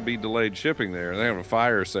 They're going to be delayed shipping there. They have a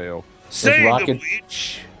fire sale.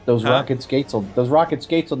 Those rocket skates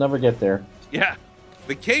will never get there. Yeah.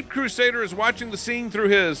 The Cape Crusader is watching the scene through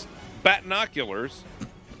his batinoculars.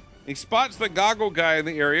 He spots the goggle guy in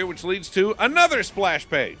the area, which leads to another splash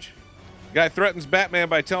page. Guy threatens Batman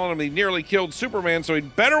by telling him he nearly killed Superman, so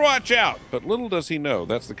he'd better watch out. But little does he know,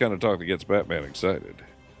 that's the kind of talk that gets Batman excited.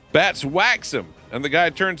 Bats whacks him, and the guy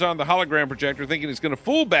turns on the hologram projector thinking he's going to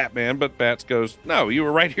fool Batman, but Bats goes, "No, you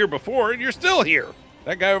were right here before, and you're still here.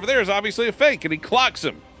 That guy over there is obviously a fake," and he clocks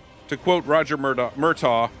him. To quote Roger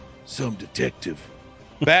Murtaugh, "Some detective."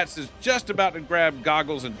 Bats is just about to grab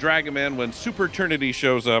Goggles and drag him in when Superternity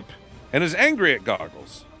shows up and is angry at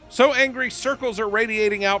Goggles. So angry, circles are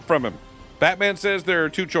radiating out from him. Batman says there are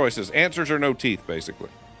two choices, answers or no teeth, basically.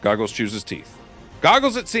 Goggles chooses teeth.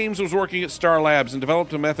 Goggles, it seems, was working at Star Labs and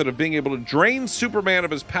developed a method of being able to drain Superman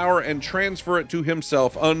of his power and transfer it to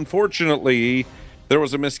himself. Unfortunately, there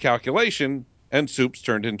was a miscalculation, and Supes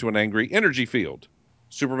turned into an angry energy field.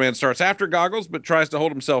 Superman starts after Goggles, but tries to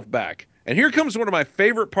hold himself back. And here comes one of my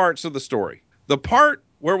favorite parts of the story. The part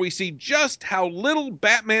where we see just how little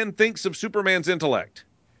Batman thinks of Superman's intellect.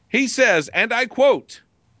 He says, and I quote,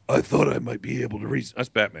 "I thought I might be able to reason." That's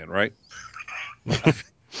Batman, right?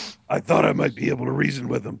 "I thought I might be able to reason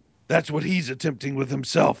with him. That's what he's attempting with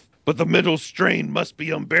himself. But the mental strain must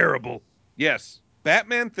be unbearable." Yes,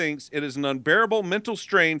 Batman thinks it is an unbearable mental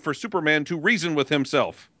strain for Superman to reason with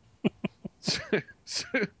himself.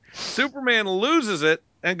 Superman loses it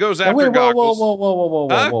and goes after Goggles.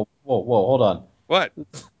 Whoa, hold on. What?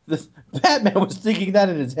 Batman was thinking that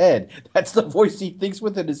in his head. That's the voice he thinks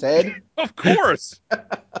with in his head? Of course.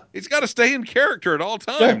 He's got to stay in character at all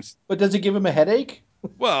times. But does it give him a headache?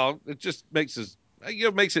 Well, it just makes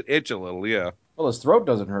makes it itch a little, yeah. Well, his throat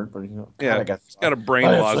doesn't hurt, but he's got a brain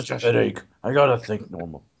I loss. have such a headache. I gotta think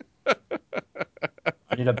normal.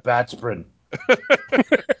 I need a bat sprint.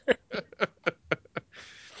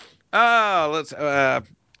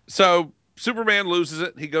 So Superman loses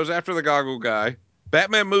it. He goes after the goggle guy.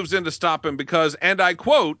 Batman moves in to stop him because, and I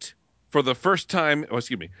quote, for the first time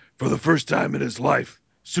in his life,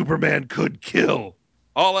 Superman could kill.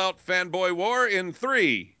 All out fanboy war in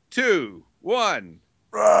 3, 2, 1.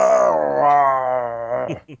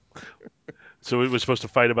 So we were supposed to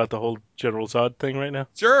fight about the whole General Zod thing right now?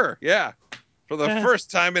 Sure, yeah. For the first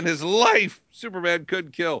time in his life, Superman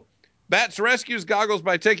could kill. Bats rescues Goggles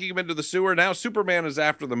by taking him into the sewer. Now Superman is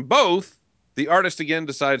after them both. The artist again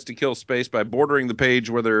decides to kill space by bordering the page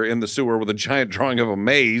where they're in the sewer with a giant drawing of a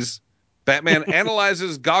maze. Batman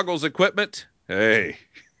analyzes Goggles' equipment. Hey.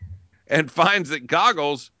 And finds that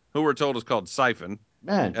Goggles, who we're told is called Siphon.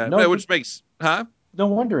 Man, which makes, huh? No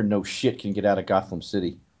wonder no shit can get out of Gotham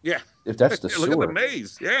City. Yeah. If that's the sewer. Look at the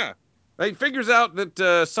maze, yeah. He figures out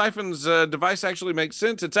that Siphon's device actually makes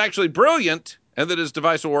sense. It's actually brilliant, and that his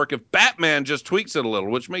device will work if Batman just tweaks it a little,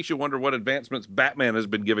 which makes you wonder what advancements Batman has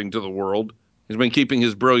been giving to the world. He's been keeping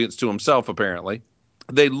his brilliance to himself, apparently.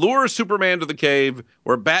 They lure Superman to the cave,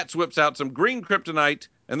 where Bats whips out some green kryptonite,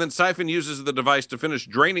 and then Siphon uses the device to finish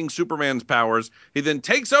draining Superman's powers. He then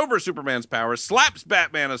takes over Superman's powers, slaps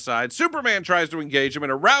Batman aside. Superman tries to engage him in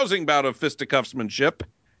a rousing bout of fisticuffsmanship.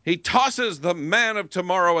 He tosses the Man of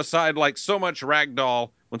Tomorrow aside like so much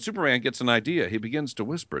ragdoll. When Superman gets an idea, he begins to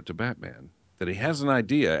whisper it to Batman that he has an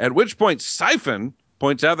idea, at which point Siphon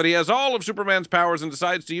points out that he has all of Superman's powers and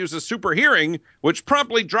decides to use a super hearing, which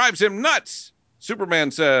promptly drives him nuts. Superman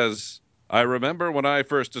says, "I remember when I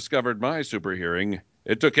first discovered my super hearing,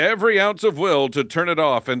 It took every ounce of will to turn it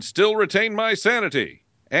off and still retain my sanity.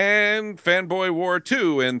 And Fanboy War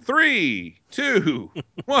 2 in 3, 2,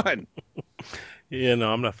 1. Yeah,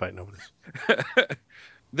 no, I'm not fighting over this.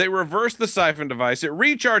 They reverse the siphon device. It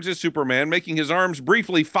recharges Superman, making his arms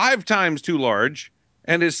briefly 5 times too large,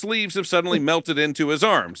 and his sleeves have suddenly melted into his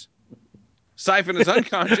arms. Siphon is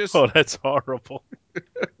unconscious. Oh, that's horrible.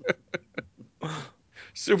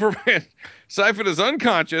 Siphon is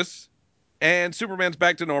unconscious, and Superman's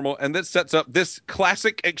back to normal, and this sets up this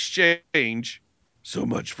classic exchange. So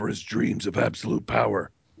much for his dreams of absolute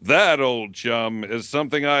power. That, old chum, is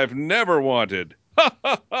something I've never wanted.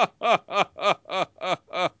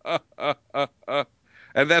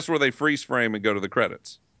 And that's where they freeze frame and go to the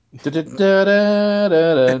credits.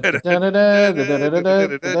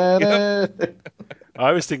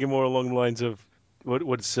 I was thinking more along the lines of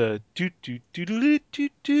what's do do do do do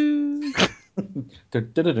do.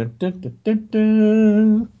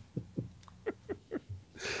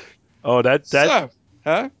 Oh,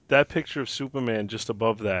 that picture of Superman just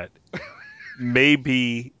above that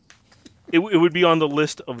maybe it would be on the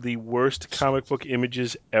list of the worst comic book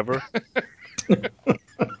images ever.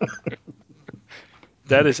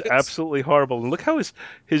 That is absolutely horrible. And look how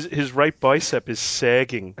his right bicep is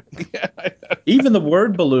sagging. Even the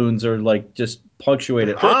word balloons are like just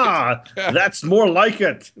punctuated. That's more like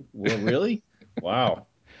it. Well, really? Wow.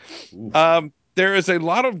 There is a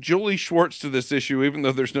lot of Julie Schwartz to this issue, even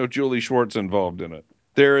though there's no Julie Schwartz involved in it.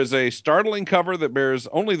 There is a startling cover that bears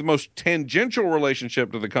only the most tangential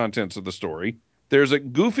relationship to the contents of the story. There's a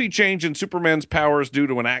goofy change in Superman's powers due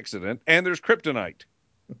to an accident, and there's kryptonite.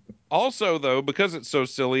 Also, though, because it's so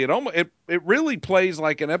silly, it really plays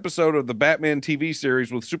like an episode of the Batman TV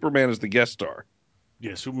series with Superman as the guest star.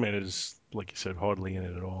 Yeah, Superman is, like you said, hardly in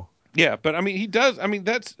it at all. Yeah, but I mean, he does. I mean,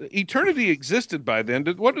 that's Eternity existed by then.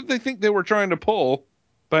 What did they think they were trying to pull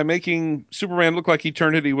by making Superman look like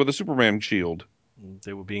Eternity with a Superman shield?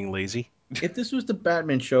 They were being lazy. If this was the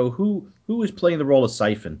Batman show, who was playing the role of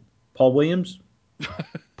Siphon? Paul Williams?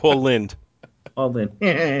 Paul Lynde. Paul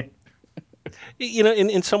Lynde. You know,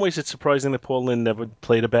 in some ways, it's surprising that Paul Lynde never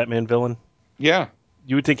played a Batman villain. Yeah.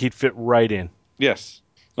 You would think he'd fit right in. Yes.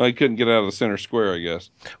 Well, he couldn't get out of the center square, I guess.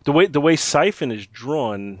 The way Siphon is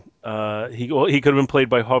drawn, he could have been played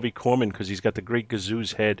by Harvey Korman because he's got the great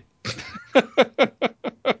Gazoo's head.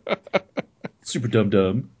 Super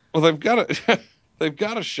dumb. Well, they've got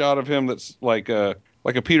a shot of him that's like a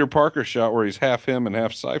Peter Parker shot where he's half him and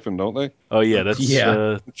half Siphon, don't they? Oh yeah, that's when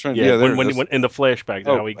in the flashback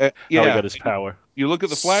how he got his power. You look at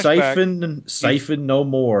the flashback. Siphon no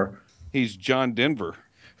more. He's John Denver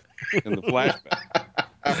in the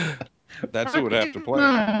flashback. That's who would have to play.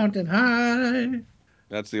 Mountain high.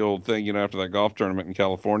 That's the old thing, after that golf tournament in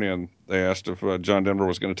California, and they asked if John Denver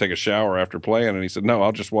was going to take a shower after playing, and he said, "No,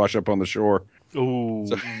 I'll just wash up on the shore." Ooh.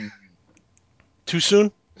 So, too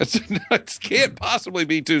soon? It can't possibly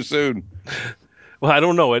be too soon. Well, I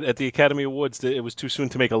don't know. At the Academy Awards, it was too soon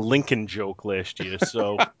to make a Lincoln joke last year,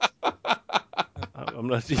 so I'm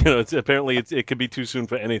not. Apparently it could be too soon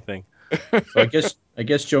for anything. So I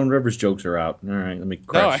guess Joan Rivers jokes are out. All right, let me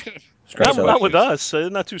crash. Not with us.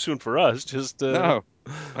 Not too soon for us. Just no.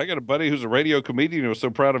 I got a buddy who's a radio comedian who was so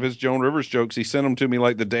proud of his Joan Rivers jokes, he sent them to me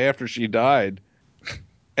like the day after she died.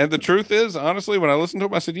 And the truth is, honestly, when I listened to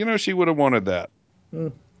him, I said, she would have wanted that.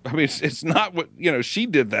 I mean, it's not what she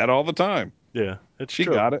did that all the time. Yeah, she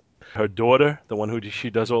true. got it. Her daughter, the one who she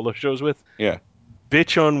does all the shows with. Yeah,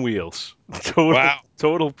 bitch on wheels.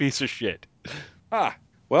 Total piece of shit.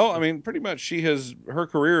 Well, I mean, pretty much her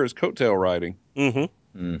career is coattail riding.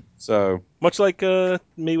 Mm-hmm. So much like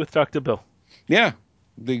me with Dr. Bill. Yeah,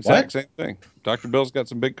 the exact same thing. Dr. Bill's got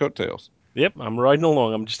some big coattails. Yep, I'm riding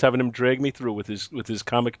along. I'm just having him drag me through with his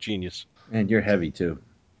comic genius. And you're heavy too.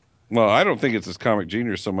 Well, I don't think it's his comic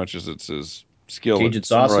genius so much as it's his skill Cajun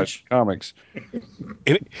sausage comics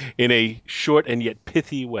in a short and yet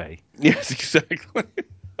pithy way. Yes, exactly.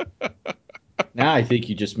 Now I think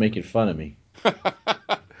you're just making fun of me.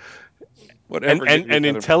 Whatever. And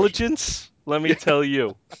intelligence, let me tell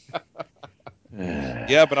you.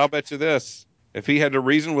 Yeah, but I'll bet you this. If he had to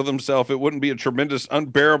reason with himself, it wouldn't be a tremendous,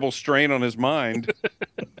 unbearable strain on his mind.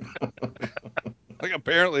 Like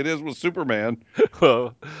apparently it is with Superman.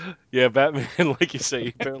 Well, yeah, Batman, like you say, he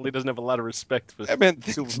apparently doesn't have a lot of respect for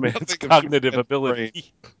Superman's cognitive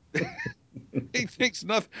ability. He thinks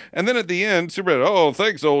nothing. And then at the end, Superman, oh,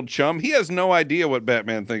 thanks, old chum. He has no idea what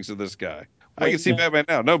Batman thinks of this guy. I can see Batman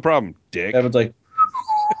now. No problem, dick. Batman's like,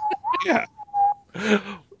 yeah.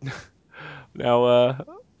 Now,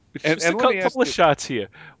 just a couple of shots here.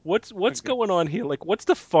 What's going on here? Like, what's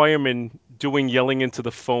the fireman yelling into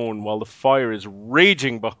the phone while the fire is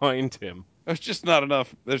raging behind him. There's just not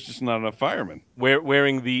enough firemen.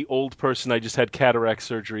 Wearing the old person I just had cataract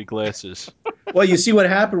surgery glasses. Well, you see what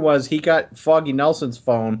happened was he got Foggy Nelson's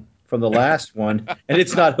phone from the last one, and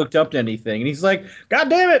it's not hooked up to anything. And he's like, God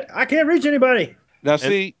damn it, I can't reach anybody. Now,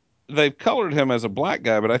 see, they've colored him as a black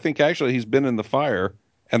guy, but I think actually he's been in the fire,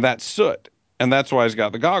 and that's soot. And that's why he's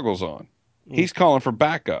got the goggles on. He's calling for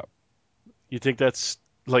backup. You think that's,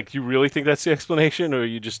 like, you really think that's the explanation, or are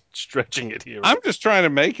you just stretching it here? I'm just trying to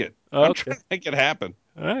make it. Oh, I'm okay. trying to make it happen.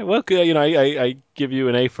 All right, well, I give you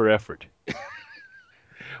an A for effort.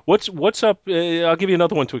 What's up? I'll give you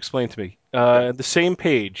another one to explain to me. The same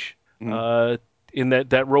page, in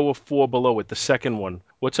that row of 4 below it, the second one.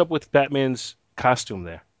 What's up with Batman's costume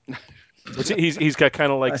there? He's got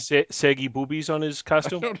kind of like saggy boobies on his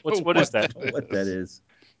costume. What is that? What that is?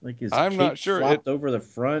 Like his I'm cape not sure. flopped over the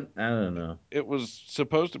front. I don't know. It was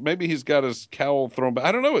supposed to. Maybe he's got his cowl thrown back.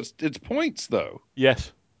 I don't know. It's points though.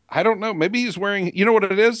 Yes. I don't know. Maybe he's wearing. You know what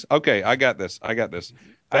it is? Okay, I got this.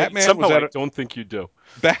 Batman was at. I don't think you do.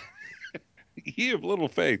 You have little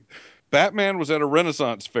faith. Batman was at a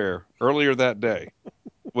Renaissance fair earlier that day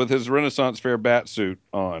with his Renaissance fair bat suit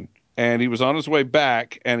on, and he was on his way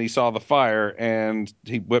back, and he saw the fire, and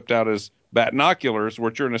he whipped out his batinoculars,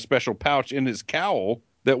 which are in a special pouch in his cowl.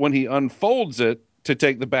 That when he unfolds it to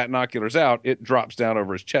take the batinoculars out, it drops down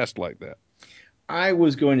over his chest like that. I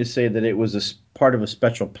was going to say that it was part of a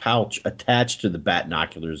special pouch attached to the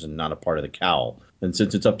batinoculars and not a part of the cowl. And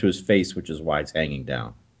since it's up to his face, which is why it's hanging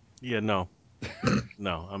down. Yeah, no,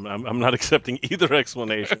 no, I'm not accepting either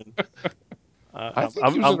explanation. I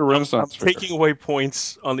think he was at a Renaissance fair. Taking away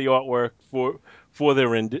points on the artwork for their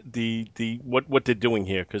what they're doing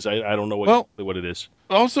here, because I don't know exactly what it is.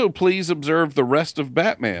 Also, please observe the rest of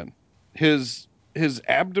Batman. His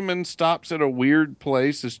abdomen stops at a weird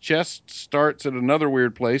place. His chest starts at another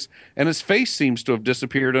weird place, and his face seems to have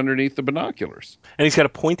disappeared underneath the binoculars. And he's got a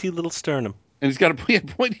pointy little sternum. And he's got a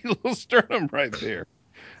pointy little sternum right there.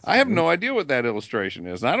 I have no idea what that illustration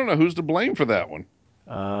is. And I don't know who's to blame for that one.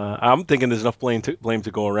 I'm thinking there's enough blame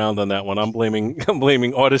to go around on that one. I'm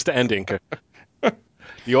blaming artist and inker.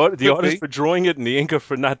 The artist for drawing it and the inker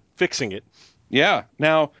for not fixing it. Yeah.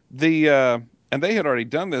 Now and they had already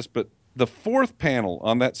done this, but the fourth panel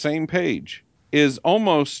on that same page is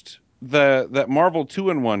almost that Marvel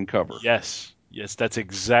 2-in-1 cover. Yes, that's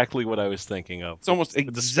exactly what I was thinking of. It's almost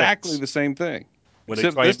exactly the same thing.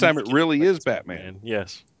 Except this time it really is Batman.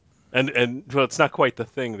 Yes. And well, it's not quite the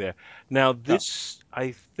thing there. Now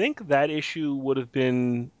I think that issue would have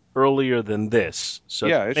been earlier than this, so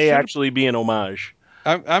it may actually be an homage.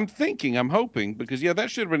 I'm hoping, because that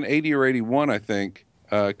should have been 80 or 81, I think,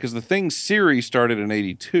 because the Thing series started in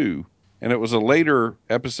 82, and it was a later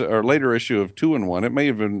episode or later issue of 2-in-1. It may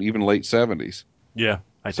have been even late 70s. Yeah,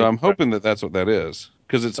 so I'm hoping that's what that is,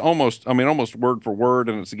 because it's almost word for word,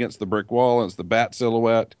 and it's against the brick wall, and it's the bat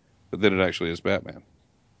silhouette, but then it actually is Batman.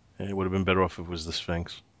 It would have been better off if it was the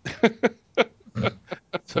Sphinx.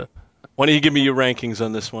 So, why don't you give me your rankings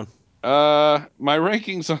on this one? My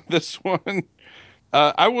rankings on this one,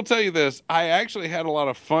 I will tell you this. I actually had a lot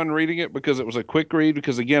of fun reading it because it was a quick read.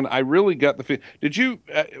 Because, again, I really got the feel.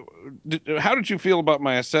 How did you feel about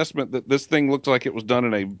my assessment that this thing looked like it was done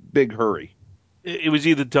in a big hurry? It was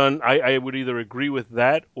either done, I would either agree with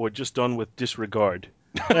that or just done with disregard.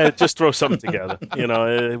 Just throw something together.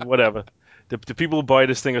 Whatever. The people who buy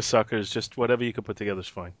this thing are suckers. Just whatever you can put together is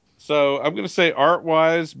fine. So I'm going to say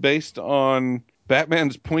art-wise, based on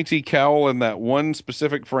Batman's pointy cowl in that one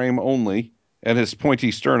specific frame only, and his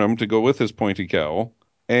pointy sternum to go with his pointy cowl,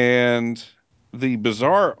 and the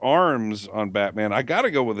bizarre arms on Batman, I got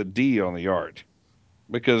to go with a D on the art,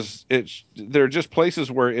 because there are just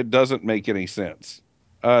places where it doesn't make any sense.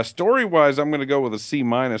 Story-wise, I'm going to go with a C-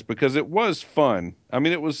 because it was fun. I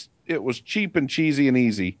mean, it was cheap and cheesy and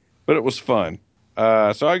easy, but it was fun.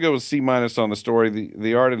 So I go with C- on the story,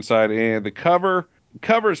 the art inside, and the cover.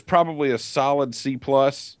 Cover is probably a solid C+.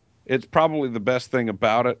 It's probably the best thing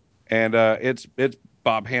about it, and it's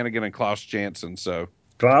Bob Hannigan and Klaus Janson. So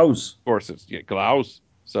Klaus, of course, it's Klaus.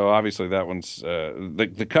 So obviously that one's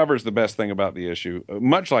the cover's the best thing about the issue,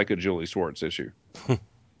 much like a Julie Swartz issue.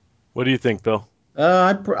 What do you think, Bill?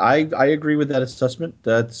 I agree with that assessment.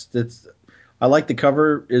 I like the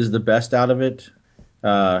cover is the best out of it.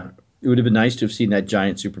 It would have been nice to have seen that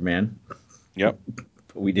giant Superman. Yep.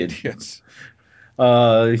 But we did. Yes.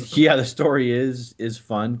 The story is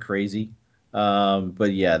fun, crazy.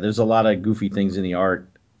 But yeah, there's a lot of goofy things in the art.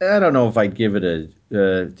 I don't know if I'd give it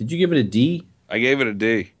did you give it a D? I gave it a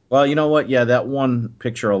D. Well, you know what? Yeah, that one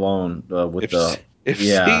picture alone with If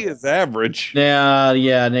Yeah. C is average,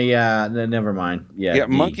 Never mind. Yeah,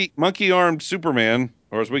 D. monkey armed Superman,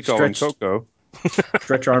 or as we call him, Stretched- Coco.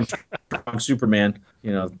 Stretch Armstrong Superman.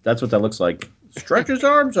 That's what that looks like. Stretch his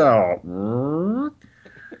arms out.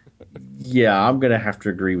 Yeah, I'm gonna have to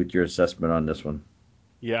agree with your assessment on this one.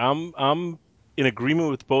 Yeah, I'm in agreement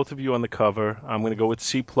with both of you on the cover. I'm going to go with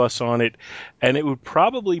C plus on it, and it would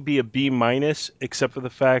probably be a B minus, except for the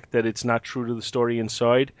fact that it's not true to the story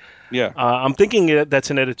inside. Yeah. I'm thinking that's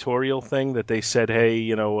an editorial thing that they said, hey,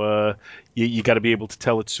 you got to be able to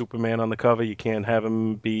tell it's Superman on the cover. You can't have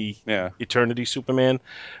him be Eternity Superman,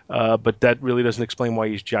 but that really doesn't explain why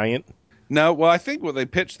he's giant. No, well, I think when they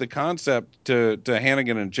pitched the concept to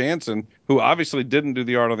Hannigan and Jansen, who obviously didn't do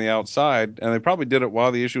the art on the outside, and they probably did it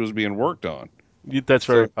while the issue was being worked on. That's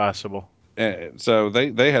very possible. So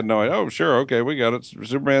they had no idea. Oh, sure, okay, we got it.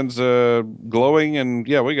 Superman's glowing, and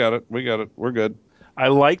yeah, we got it. We're good. I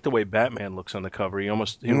like the way Batman looks on the cover. He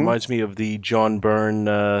reminds me of the John Byrne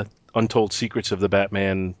Untold Secrets of the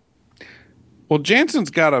Batman. Well, Jansen's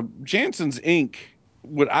ink.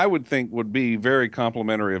 What I would think would be very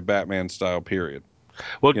complimentary of Batman style. Period.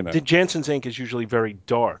 Well, Jansen's ink is usually very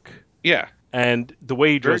dark. Yeah. And the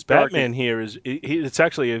way he draws Very dark Batman here is it's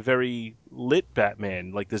actually a very lit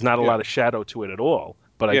Batman. Like there's not a lot of shadow to it at all.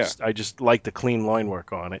 But I just like the clean line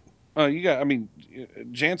work on it.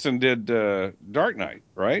 Jansen did Dark Knight,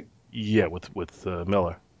 right? Yeah, with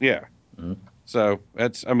Miller. Yeah. Mm-hmm. So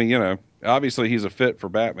that's obviously he's a fit for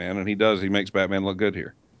Batman, and he makes Batman look good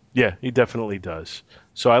here. Yeah, he definitely does.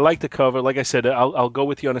 So I like the cover. Like I said, I'll go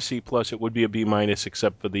with you on a C plus. It would be a B minus,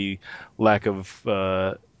 except for the lack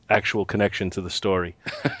of actual connection to the story.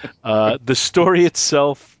 The story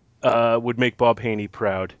itself would make Bob Haney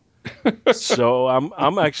proud. So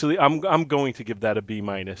I'm going to give that a B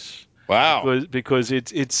minus. Wow. Because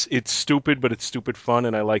it's stupid, but it's stupid fun,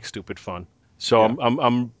 and I like stupid fun. So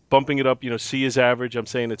I'm bumping it up. C is average. I'm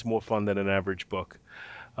saying it's more fun than an average book.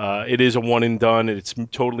 It is a one and done, and it's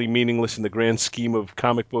totally meaningless in the grand scheme of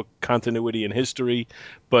comic book continuity and history.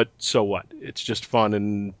 But so what? It's just fun,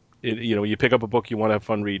 and you pick up a book, you want to have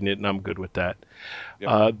fun reading it, and I'm good with that.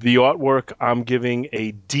 Yep. The artwork, I'm giving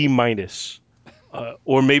a D minus,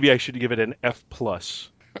 or maybe I should give it an F plus.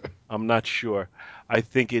 I'm not sure. I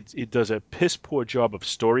think it does a piss poor job of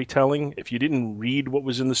storytelling. If you didn't read what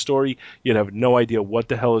was in the story, you'd have no idea what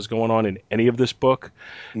the hell is going on in any of this book.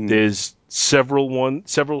 There's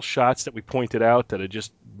several shots that we pointed out that are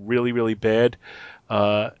just really, really bad.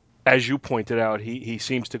 As you pointed out, he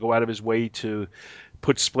seems to go out of his way to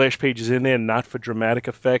put splash pages in there, not for dramatic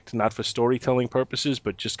effect, not for storytelling purposes,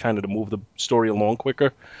 but just kind of to move the story along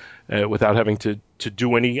quicker without having to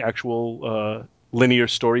do any actual linear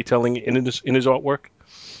storytelling in his artwork.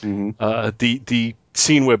 Mm-hmm. The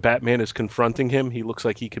scene where Batman is confronting him, he looks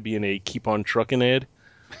like he could be in a Keep on Truckin' ad.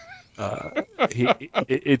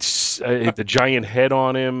 It's the giant head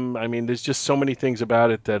on him. I mean, there's just so many things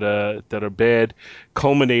about it that are bad,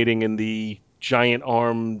 culminating in the giant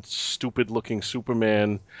armed, stupid looking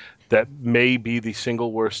Superman that may be the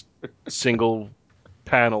worst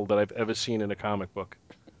panel that I've ever seen in a comic book.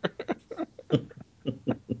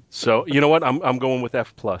 So you know what? I'm going with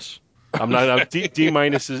F plus. I'm not D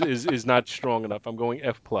minus is not strong enough. I'm going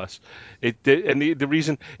F plus. And the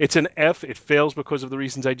reason it's an F, it fails because of the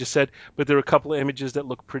reasons I just said. But there are a couple of images that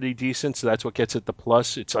look pretty decent, so that's what gets it the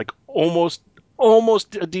plus. It's like almost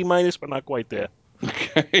a D minus, but not quite there.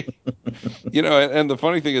 Okay. And the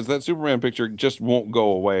funny thing is that Superman picture just won't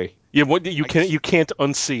go away. Yeah, you can't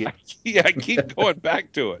unsee it. I keep going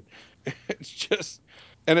back to it. It's just.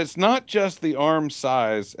 And it's not just the arm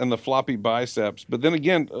size and the floppy biceps, but then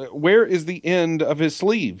again, where is the end of his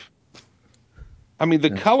sleeve? I mean,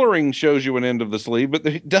 the coloring shows you an end of the sleeve, but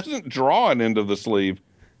it doesn't draw an end of the sleeve.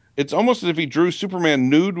 It's almost as if he drew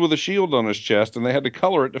Superman nude with a shield on his chest, and they had to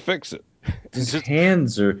color it to fix it. His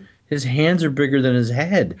hands are bigger than his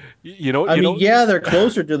head. They're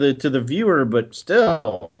closer to the viewer, but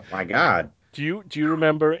still, my God. Do you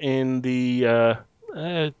remember in the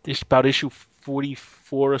about issue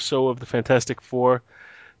 44 or so of the Fantastic Four,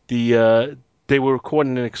 they were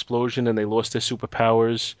recording an explosion and they lost their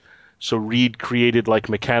superpowers. So Reed created like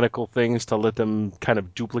mechanical things to let them kind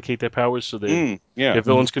of duplicate their powers, so their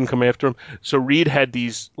villains can come after them. So Reed had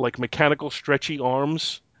these like mechanical stretchy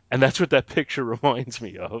arms, and that's what that picture reminds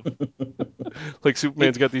me of. Like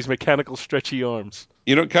Superman's got these mechanical stretchy arms.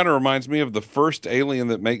 It kind of reminds me of the first alien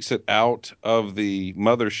that makes it out of the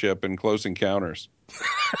mothership in Close Encounters.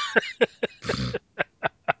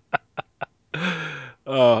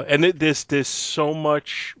 And there's so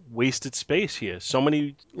much wasted space here. So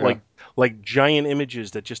many like giant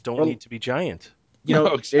images that just don't need to be giant.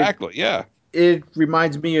 Exactly. it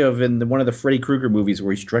reminds me of one of the Freddy Krueger movies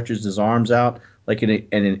where he stretches his arms out like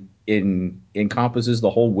it encompasses the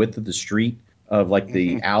whole width of the street of like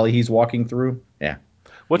the alley he's walking through. Yeah,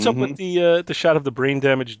 What's up with the shot of the brain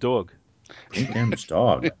damaged dog? brain damaged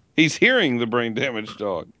dog. He's hearing the brain damaged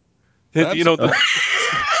dog. You know, the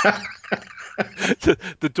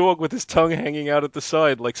dog with his tongue hanging out at the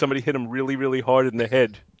side, like somebody hit him really, really hard in the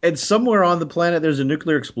head. And somewhere on the planet, there's a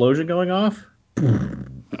nuclear explosion going off.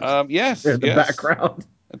 Yes, In the yes. background.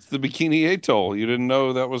 That's the Bikini Atoll. You didn't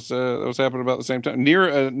know that was happening about the same time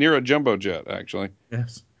near a jumbo jet, actually.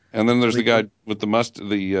 Yes. And then there's the guy with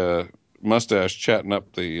the mustache chatting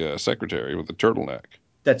up the secretary with the turtleneck.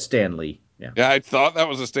 That's Stan Lee. Yeah. Yeah, I thought that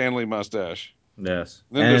was a Stanley mustache. Yes.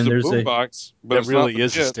 Then And there's the boombox, but that it's really not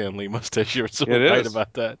is a legit. Stanley mustache. You're so It right is.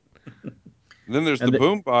 about that. Then there's the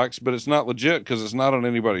boombox, but it's not legit because it's not on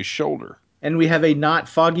anybody's shoulder. And we have a not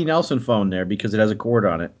Foggy Nelson phone there because it has a cord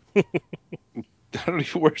on it. I don't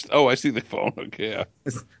even where's. Oh, I see the phone. Okay, yeah.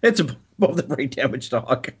 It's above the brain damaged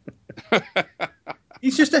dog.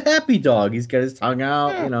 He's just a happy dog. He's got his tongue out,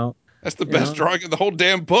 Yeah. you know. That's the best drawing in the whole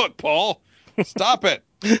damn book, Paul. Stop it.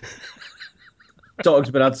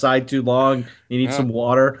 Dog's been outside too long. He needs some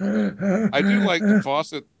water. I do like the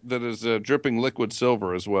faucet that is dripping liquid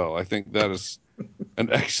silver as well. I think that is an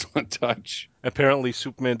excellent touch. Apparently,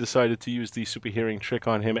 Superman decided to use the super hearing trick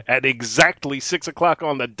on him at exactly 6 o'clock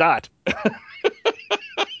on the dot.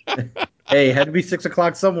 Hey, it had to be 6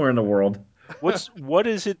 o'clock somewhere in the world. What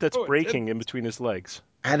is it that's Oh, it breaking in between his legs?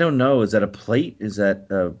 I don't know. Is that a plate? Is that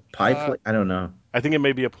a pie plate? I don't know. I think it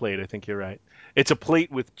may be a plate. I think you're right. It's a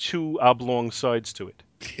plate with two oblong sides to it.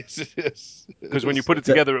 Yes, it is. Because when you put it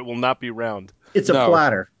together, it will not be round. It's a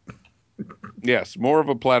platter. Yes, more of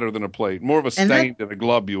a platter than a plate. More of a stain than a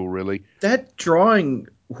globule, really. That drawing,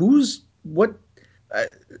 the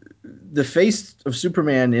face of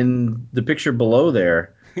Superman in the picture below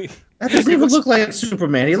there, that doesn't even look like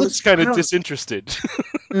Superman. He looks kind of disinterested.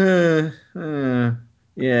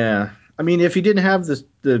 Yeah. I mean, if he didn't have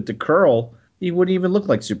the curl, he wouldn't even look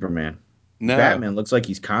like Superman. No. Batman looks like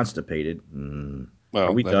he's constipated. Well,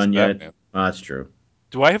 are we that's done yet? Batman. Oh, that's true.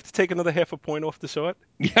 Do I have to take another half a point off to saw it?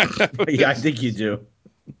 Yeah, I think you do.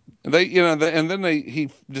 And then he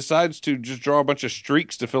decides to just draw a bunch of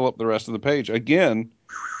streaks to fill up the rest of the page. Again,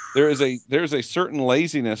 there's a certain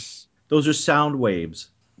laziness. Those are sound waves.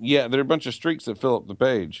 Yeah, there are a bunch of streaks that fill up the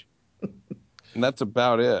page, and that's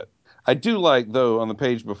about it. I do like, though, on the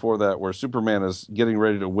page before that, where Superman is getting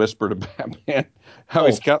ready to whisper to Batman, how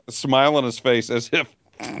he's got the smile on his face as if,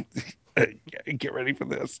 get ready for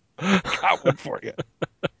this. Got one for you.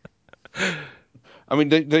 I mean,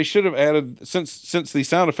 they should have added, since the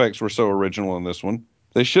sound effects were so original in this one,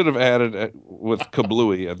 they should have added, with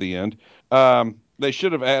kablooey at the end, they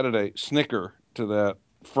should have added a snicker to that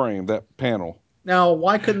frame, that panel. Now,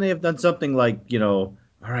 why couldn't they have done something like, all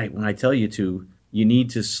right, when I tell you to, you need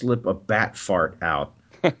to slip a bat fart out.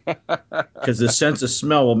 Because the sense of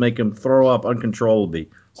smell will make him throw up uncontrollably.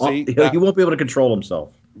 See, he won't be able to control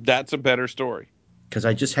himself. That's a better story. Because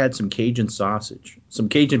I just had some Cajun sausage. Some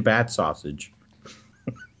Cajun bat sausage.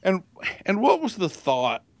 And what was the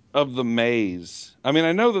thought of the maze? I mean,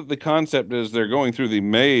 I know that the concept is they're going through the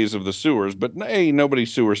maze of the sewers, but hey,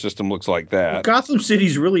 nobody's sewer system looks like that. Well, Gotham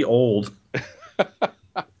City's really old.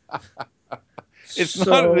 It's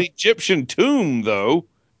not an Egyptian tomb, though.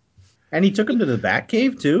 And he took him to the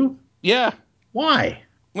Batcave, too? Yeah. Why?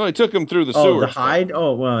 Well, he took him through the Oh, sewers. the hide?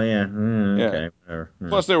 Oh, well, yeah. Okay. Yeah.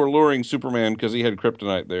 Plus, they were luring Superman because he had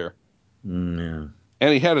kryptonite there. Yeah.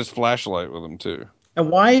 And he had his flashlight with him, too. And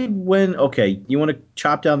why you want to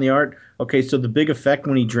chop down the art? Okay, so the big effect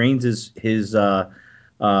when he drains his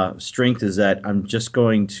strength is that I'm just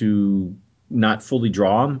going to not fully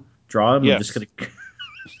draw him. Yes. I'm just going to...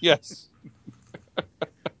 Yes.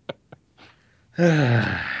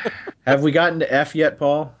 Have we gotten to F yet,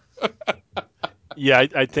 Paul? Yeah,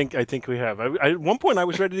 I think we have. At one point, I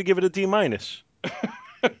was ready to give it a D minus.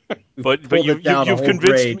 But you've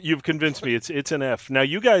convinced me it's an F. Now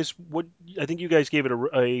you guys, I think you guys gave it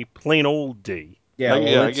a plain old D. Yeah,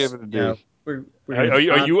 I gave it a D. Yeah,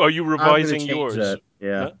 are you revising yours? That.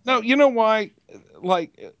 Yeah. Huh? No, you know why?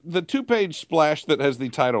 Like the 2-page splash that has the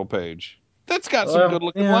title page, that's got some good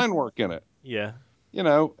looking line work in it. Yeah.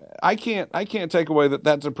 I can't take away that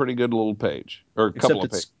that's a pretty good little page or a couple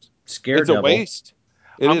of pages. Scared it's a waste.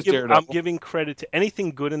 I'm giving credit to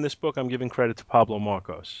anything good in this book. I'm giving credit to Pablo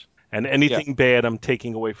Marcos, and anything bad, I'm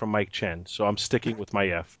taking away from Mike Chen. So I'm sticking with my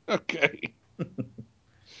F. Okay.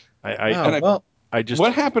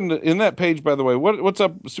 What happened in that page, by the way? What's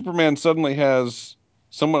up? Superman suddenly has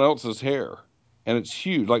someone else's hair, and it's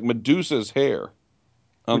huge, like Medusa's hair.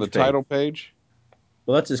 on Which the title page.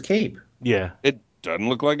 Well, that's his cape. Yeah. It doesn't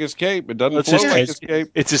look like his cape. It doesn't Well, it's flow his like cape. his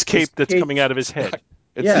cape. It's his cape His that's cape- coming out of his head.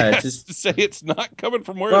 It's, Yeah, it it's has just- to say it's not coming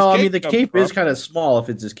from where Well, I his mean, cape the comes cape from. is kind of small if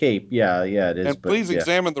it's his cape. Yeah, it is. And but, please yeah.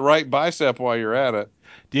 examine the right bicep while you're at it.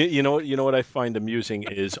 You know what I find amusing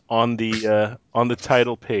is on the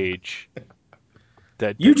title page.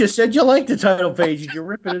 You just said you like the title page and you're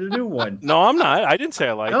ripping it a new one. No, I'm not. I didn't say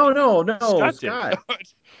I like. No, Scott Scott.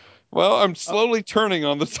 Well, I'm slowly turning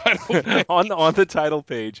on the title page. on the title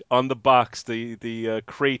page, on the box, the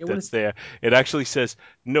crate Yeah, what that's is- there, it actually says,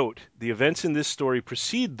 "Note: the events in this story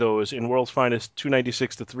precede those in World's Finest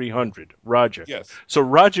 296 to 300." Roger. Yes. So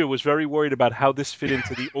Roger was very worried about how this fit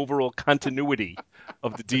into the overall continuity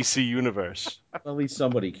of the DC universe. At least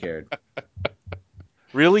somebody cared.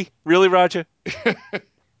 Really, Roger?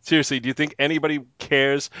 Seriously, do you think anybody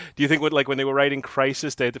cares? Do you think when they were writing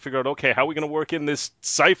Crisis, they had to figure out, okay, how are we going to work in this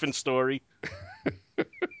Siphon story?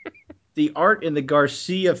 The art in the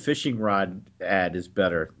Garcia fishing rod ad is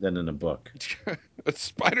better than in the book. It's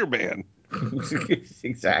Spider-Man.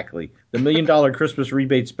 Exactly. The $1 Million Christmas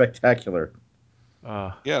Rebate Spectacular.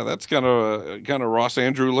 Yeah, that's kind of Ross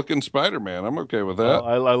Andrew looking Spider-Man. I'm okay with that.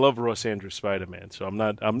 I love Ross Andrews Spider-Man, so I'm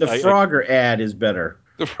not. The Frogger ad is better.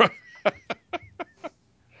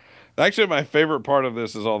 Actually, my favorite part of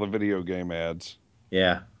this is all the video game ads.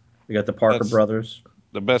 Yeah. We got the Parker brothers.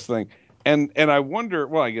 The best thing. And I wonder,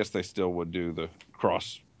 well, I guess they still would do the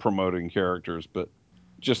cross-promoting characters, but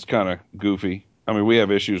just kind of goofy. I mean, we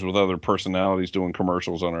have issues with other personalities doing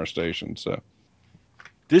commercials on our station, so.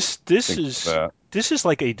 This is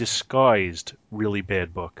like a disguised really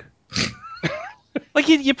bad book. Like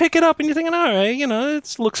you pick it up and you're thinking, all right,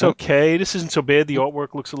 it looks okay. This isn't so bad. The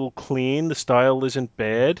artwork looks a little clean. The style isn't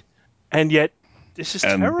bad, and yet this is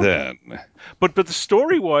terrible. Then, but the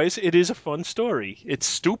story-wise, it is a fun story. It's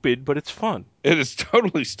stupid, but it's fun. It is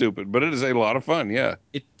totally stupid, but it is a lot of fun. Yeah.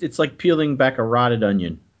 It's like peeling back a rotted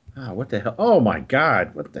onion. What the hell? Oh my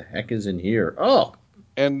God! What the heck is in here? Oh.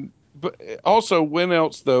 But also, when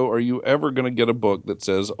else though are you ever going to get a book that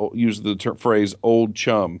says use the phrase "old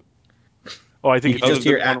chum"? Oh, I think you just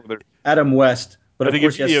hear Adam West. But I think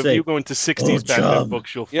if you go into 60s Batman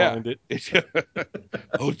books, you'll find it.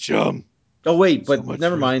 Old chum. Oh wait, but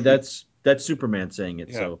never mind. That's Superman saying it.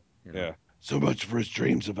 Yeah. So yeah, so much for his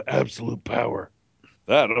dreams of absolute power.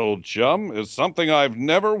 That old chum is something I've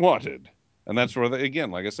never wanted. And that's where they, again,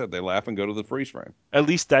 like I said, they laugh and go to the freeze frame. At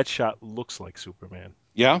least that shot looks like Superman.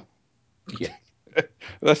 Yeah. Yeah.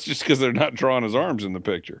 That's just because they're not drawing his arms in the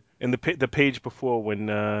picture. In the page before when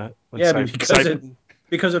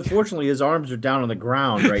because unfortunately his arms are down on the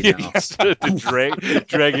ground right now.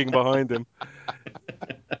 Dragging behind him.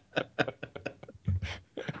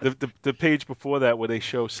 The page before that where they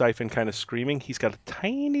show Siphon kind of screaming, he's got a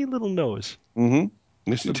tiny little nose. Mm-hmm.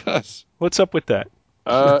 Yes, he does. What's up with that?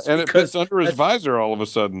 And it fits under his visor all of a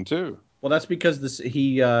sudden too. Well, that's because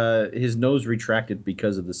his nose retracted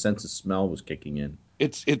because of the sense of smell was kicking in.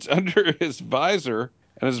 It's under his visor,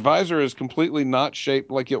 and his visor is completely not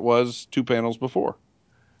shaped like it was 2 panels before.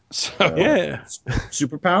 So yeah,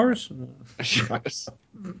 superpowers. Yes.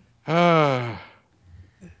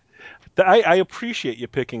 I appreciate you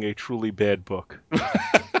picking a truly bad book.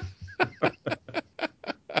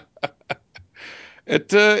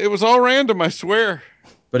 It was all random, I swear.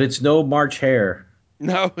 But it's no March Hare.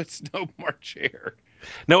 No, it's no March Hare.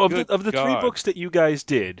 Now, of the 3 books that you guys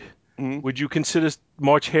did, would you consider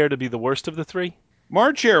March Hare to be the worst of the 3?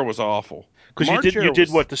 March Hare was awful. Because you did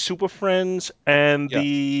what, the Super Friends and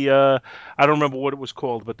the I don't remember what it was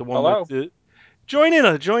called, but the one with the join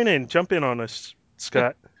in, jump in on us,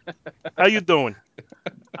 Scott. How you doing?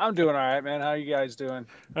 I'm doing all right, man. How you guys doing?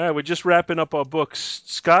 All right, we're just wrapping up our books.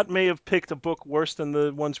 Scott may have picked a book worse than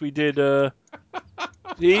the ones we did.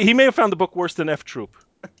 He may have found the book worse than F Troop.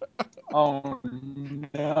 Oh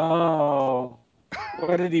no!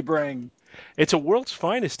 What did he bring? It's a World's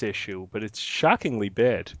Finest issue, but it's shockingly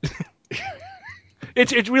bad.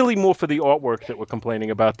 It's really more for the artwork that we're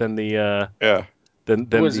complaining about than the Than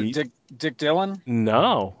was it Dick Dillon?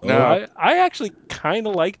 No. I actually kind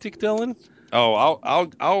of like Dick Dillon. Oh,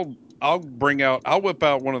 I'll whip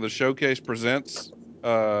out one of the Showcase Presents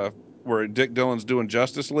where Dick Dillon's doing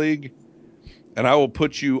Justice League, and I will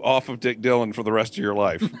put you off of Dick Dillon for the rest of your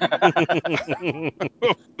life.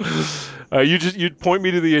 You'd point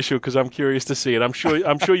me to the issue because I'm curious to see it. I'm sure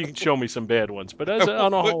you can show me some bad ones, but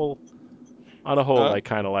on a whole, I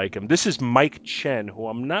kind of like him. This is Mike Chen, who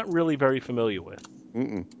I'm not really very familiar with.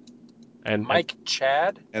 Mm-mm. And Mike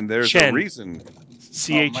Chad? And there's Chen. a reason.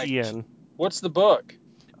 Chen. What's the book?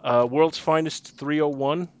 World's Finest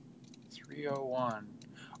 301. 301.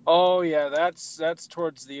 Oh yeah, that's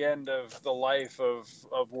towards the end of the life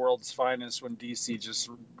of World's Finest when DC just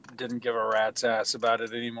didn't give a rat's ass about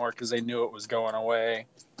it anymore because they knew it was going away.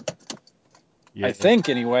 Yeah. I think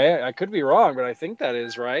anyway. I could be wrong, but I think that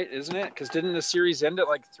is right, isn't it? Because didn't the series end at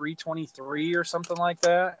like 323 or something like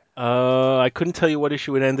that? I couldn't tell you what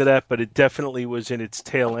issue it ended at, but it definitely was in its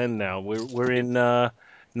tail end now. We're in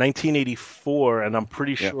 1984, and I'm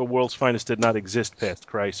pretty Yeah. sure World's Finest did not exist past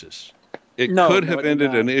Crisis. It No, could no, have it did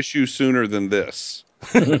ended not. an issue sooner than this.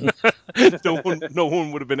 No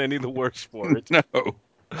one would have been any the worse for it. No.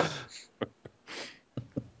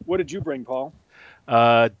 What did you bring, Paul?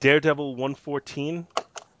 Daredevil 114.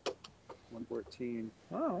 114.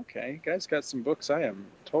 Oh, okay. You guys got some books I am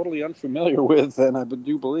totally unfamiliar with, and I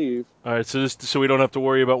do believe. All right, so we don't have to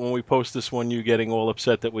worry about when we post this one you getting all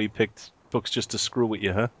upset that we picked books just to screw with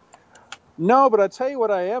you, huh? No, but I'll tell you what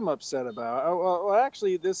I am upset about. Well,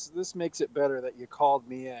 actually, this makes it better that you called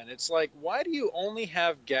me in. It's like, why do you only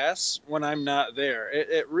have guests when I'm not there?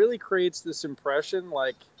 It really creates this impression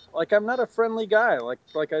like I'm not a friendly guy. Like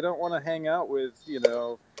I don't want to hang out with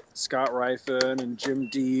Scott Ryfun and Jim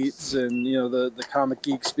Dietz and the Comic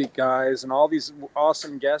Geek Speak guys and all these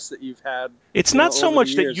awesome guests that you've had. It's not so over the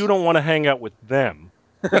much that years. you don't want to hang out with them.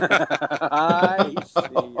 I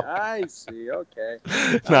see. Okay.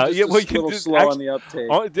 No, I'm just a little slow on the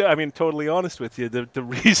uptake. I mean, totally honest with you. The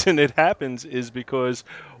reason it happens is because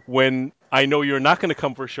when I know you're not going to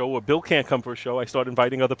come for a show or Bill can't come for a show, I start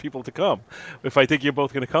inviting other people to come. If I think you're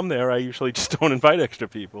both going to come there, I usually just don't invite extra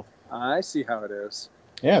people. I see how it is.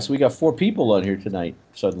 Yeah, so we got 4 people on here tonight,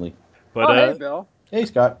 suddenly. But hey, Bill. Hey,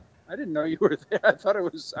 Scott. I didn't know you were there. I thought it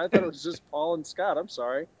was just Paul and Scott. I'm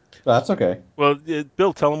sorry. That's okay. Well,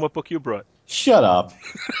 Bill, tell them what book you brought. Shut up.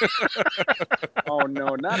 Oh,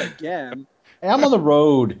 no, not again. Hey, I'm on the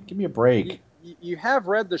road. Give me a break. You have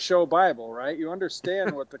read the show Bible, right? You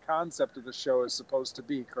understand what the concept of the show is supposed to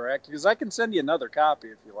be, correct? Because I can send you another copy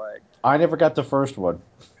if you like. I never got the first one.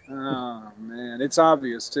 Oh, man. It's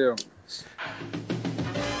obvious, too.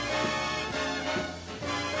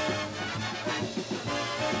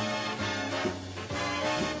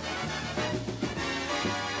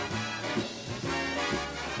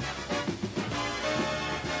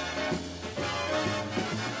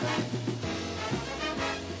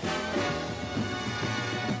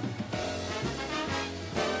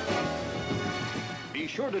 Be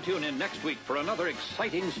sure to tune in next week for another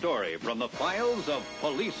exciting story from the files of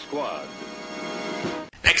Police Squad.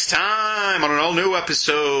 Next time on an all-new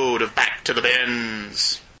episode of Back to the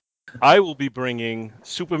Bins. I will be bringing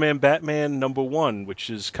Superman Batman #1, which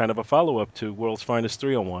is kind of a follow-up to World's Finest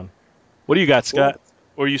 301. What do you got, Scott? Cool.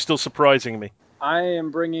 Or are you still surprising me? I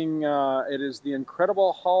am bringing, it is the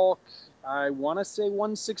Incredible Hulk. I want to say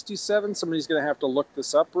 167. Somebody's going to have to look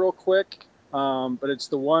this up real quick. But it's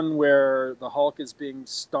the one where the Hulk is being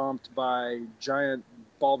stomped by giant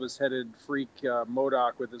bulbous-headed freak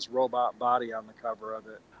MODOK with his robot body on the cover of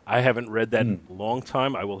it. I haven't read that in a long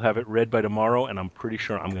time. I will have it read by tomorrow, and I'm pretty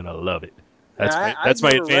sure I'm going to love it. That's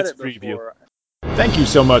my advanced preview. Thank you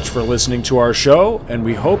so much for listening to our show, and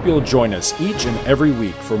we hope you'll join us each and every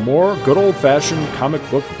week for more good old-fashioned comic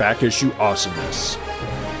book back issue awesomeness.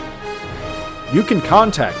 You can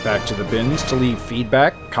contact Back to the Bins to leave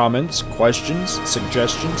feedback, comments, questions,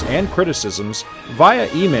 suggestions, and criticisms via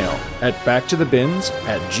email at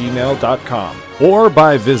backtothebins@gmail.com or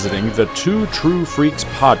by visiting the Two True Freaks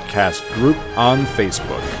podcast group on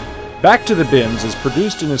Facebook. Back to the Bins is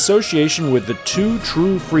produced in association with the Two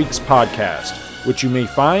True Freaks podcast, which you may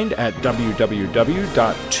find at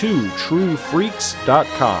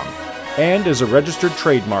www.twotruefreaks.com and is a registered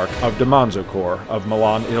trademark of DiManzo Corps of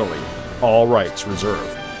Milan, Italy. All rights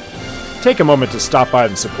reserved. Take a moment to stop by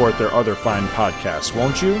and support their other fine podcasts,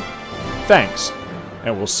 won't you? Thanks,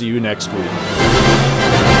 and we'll see you next week.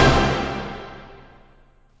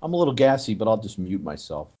 I'm a little gassy, but I'll just mute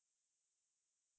myself.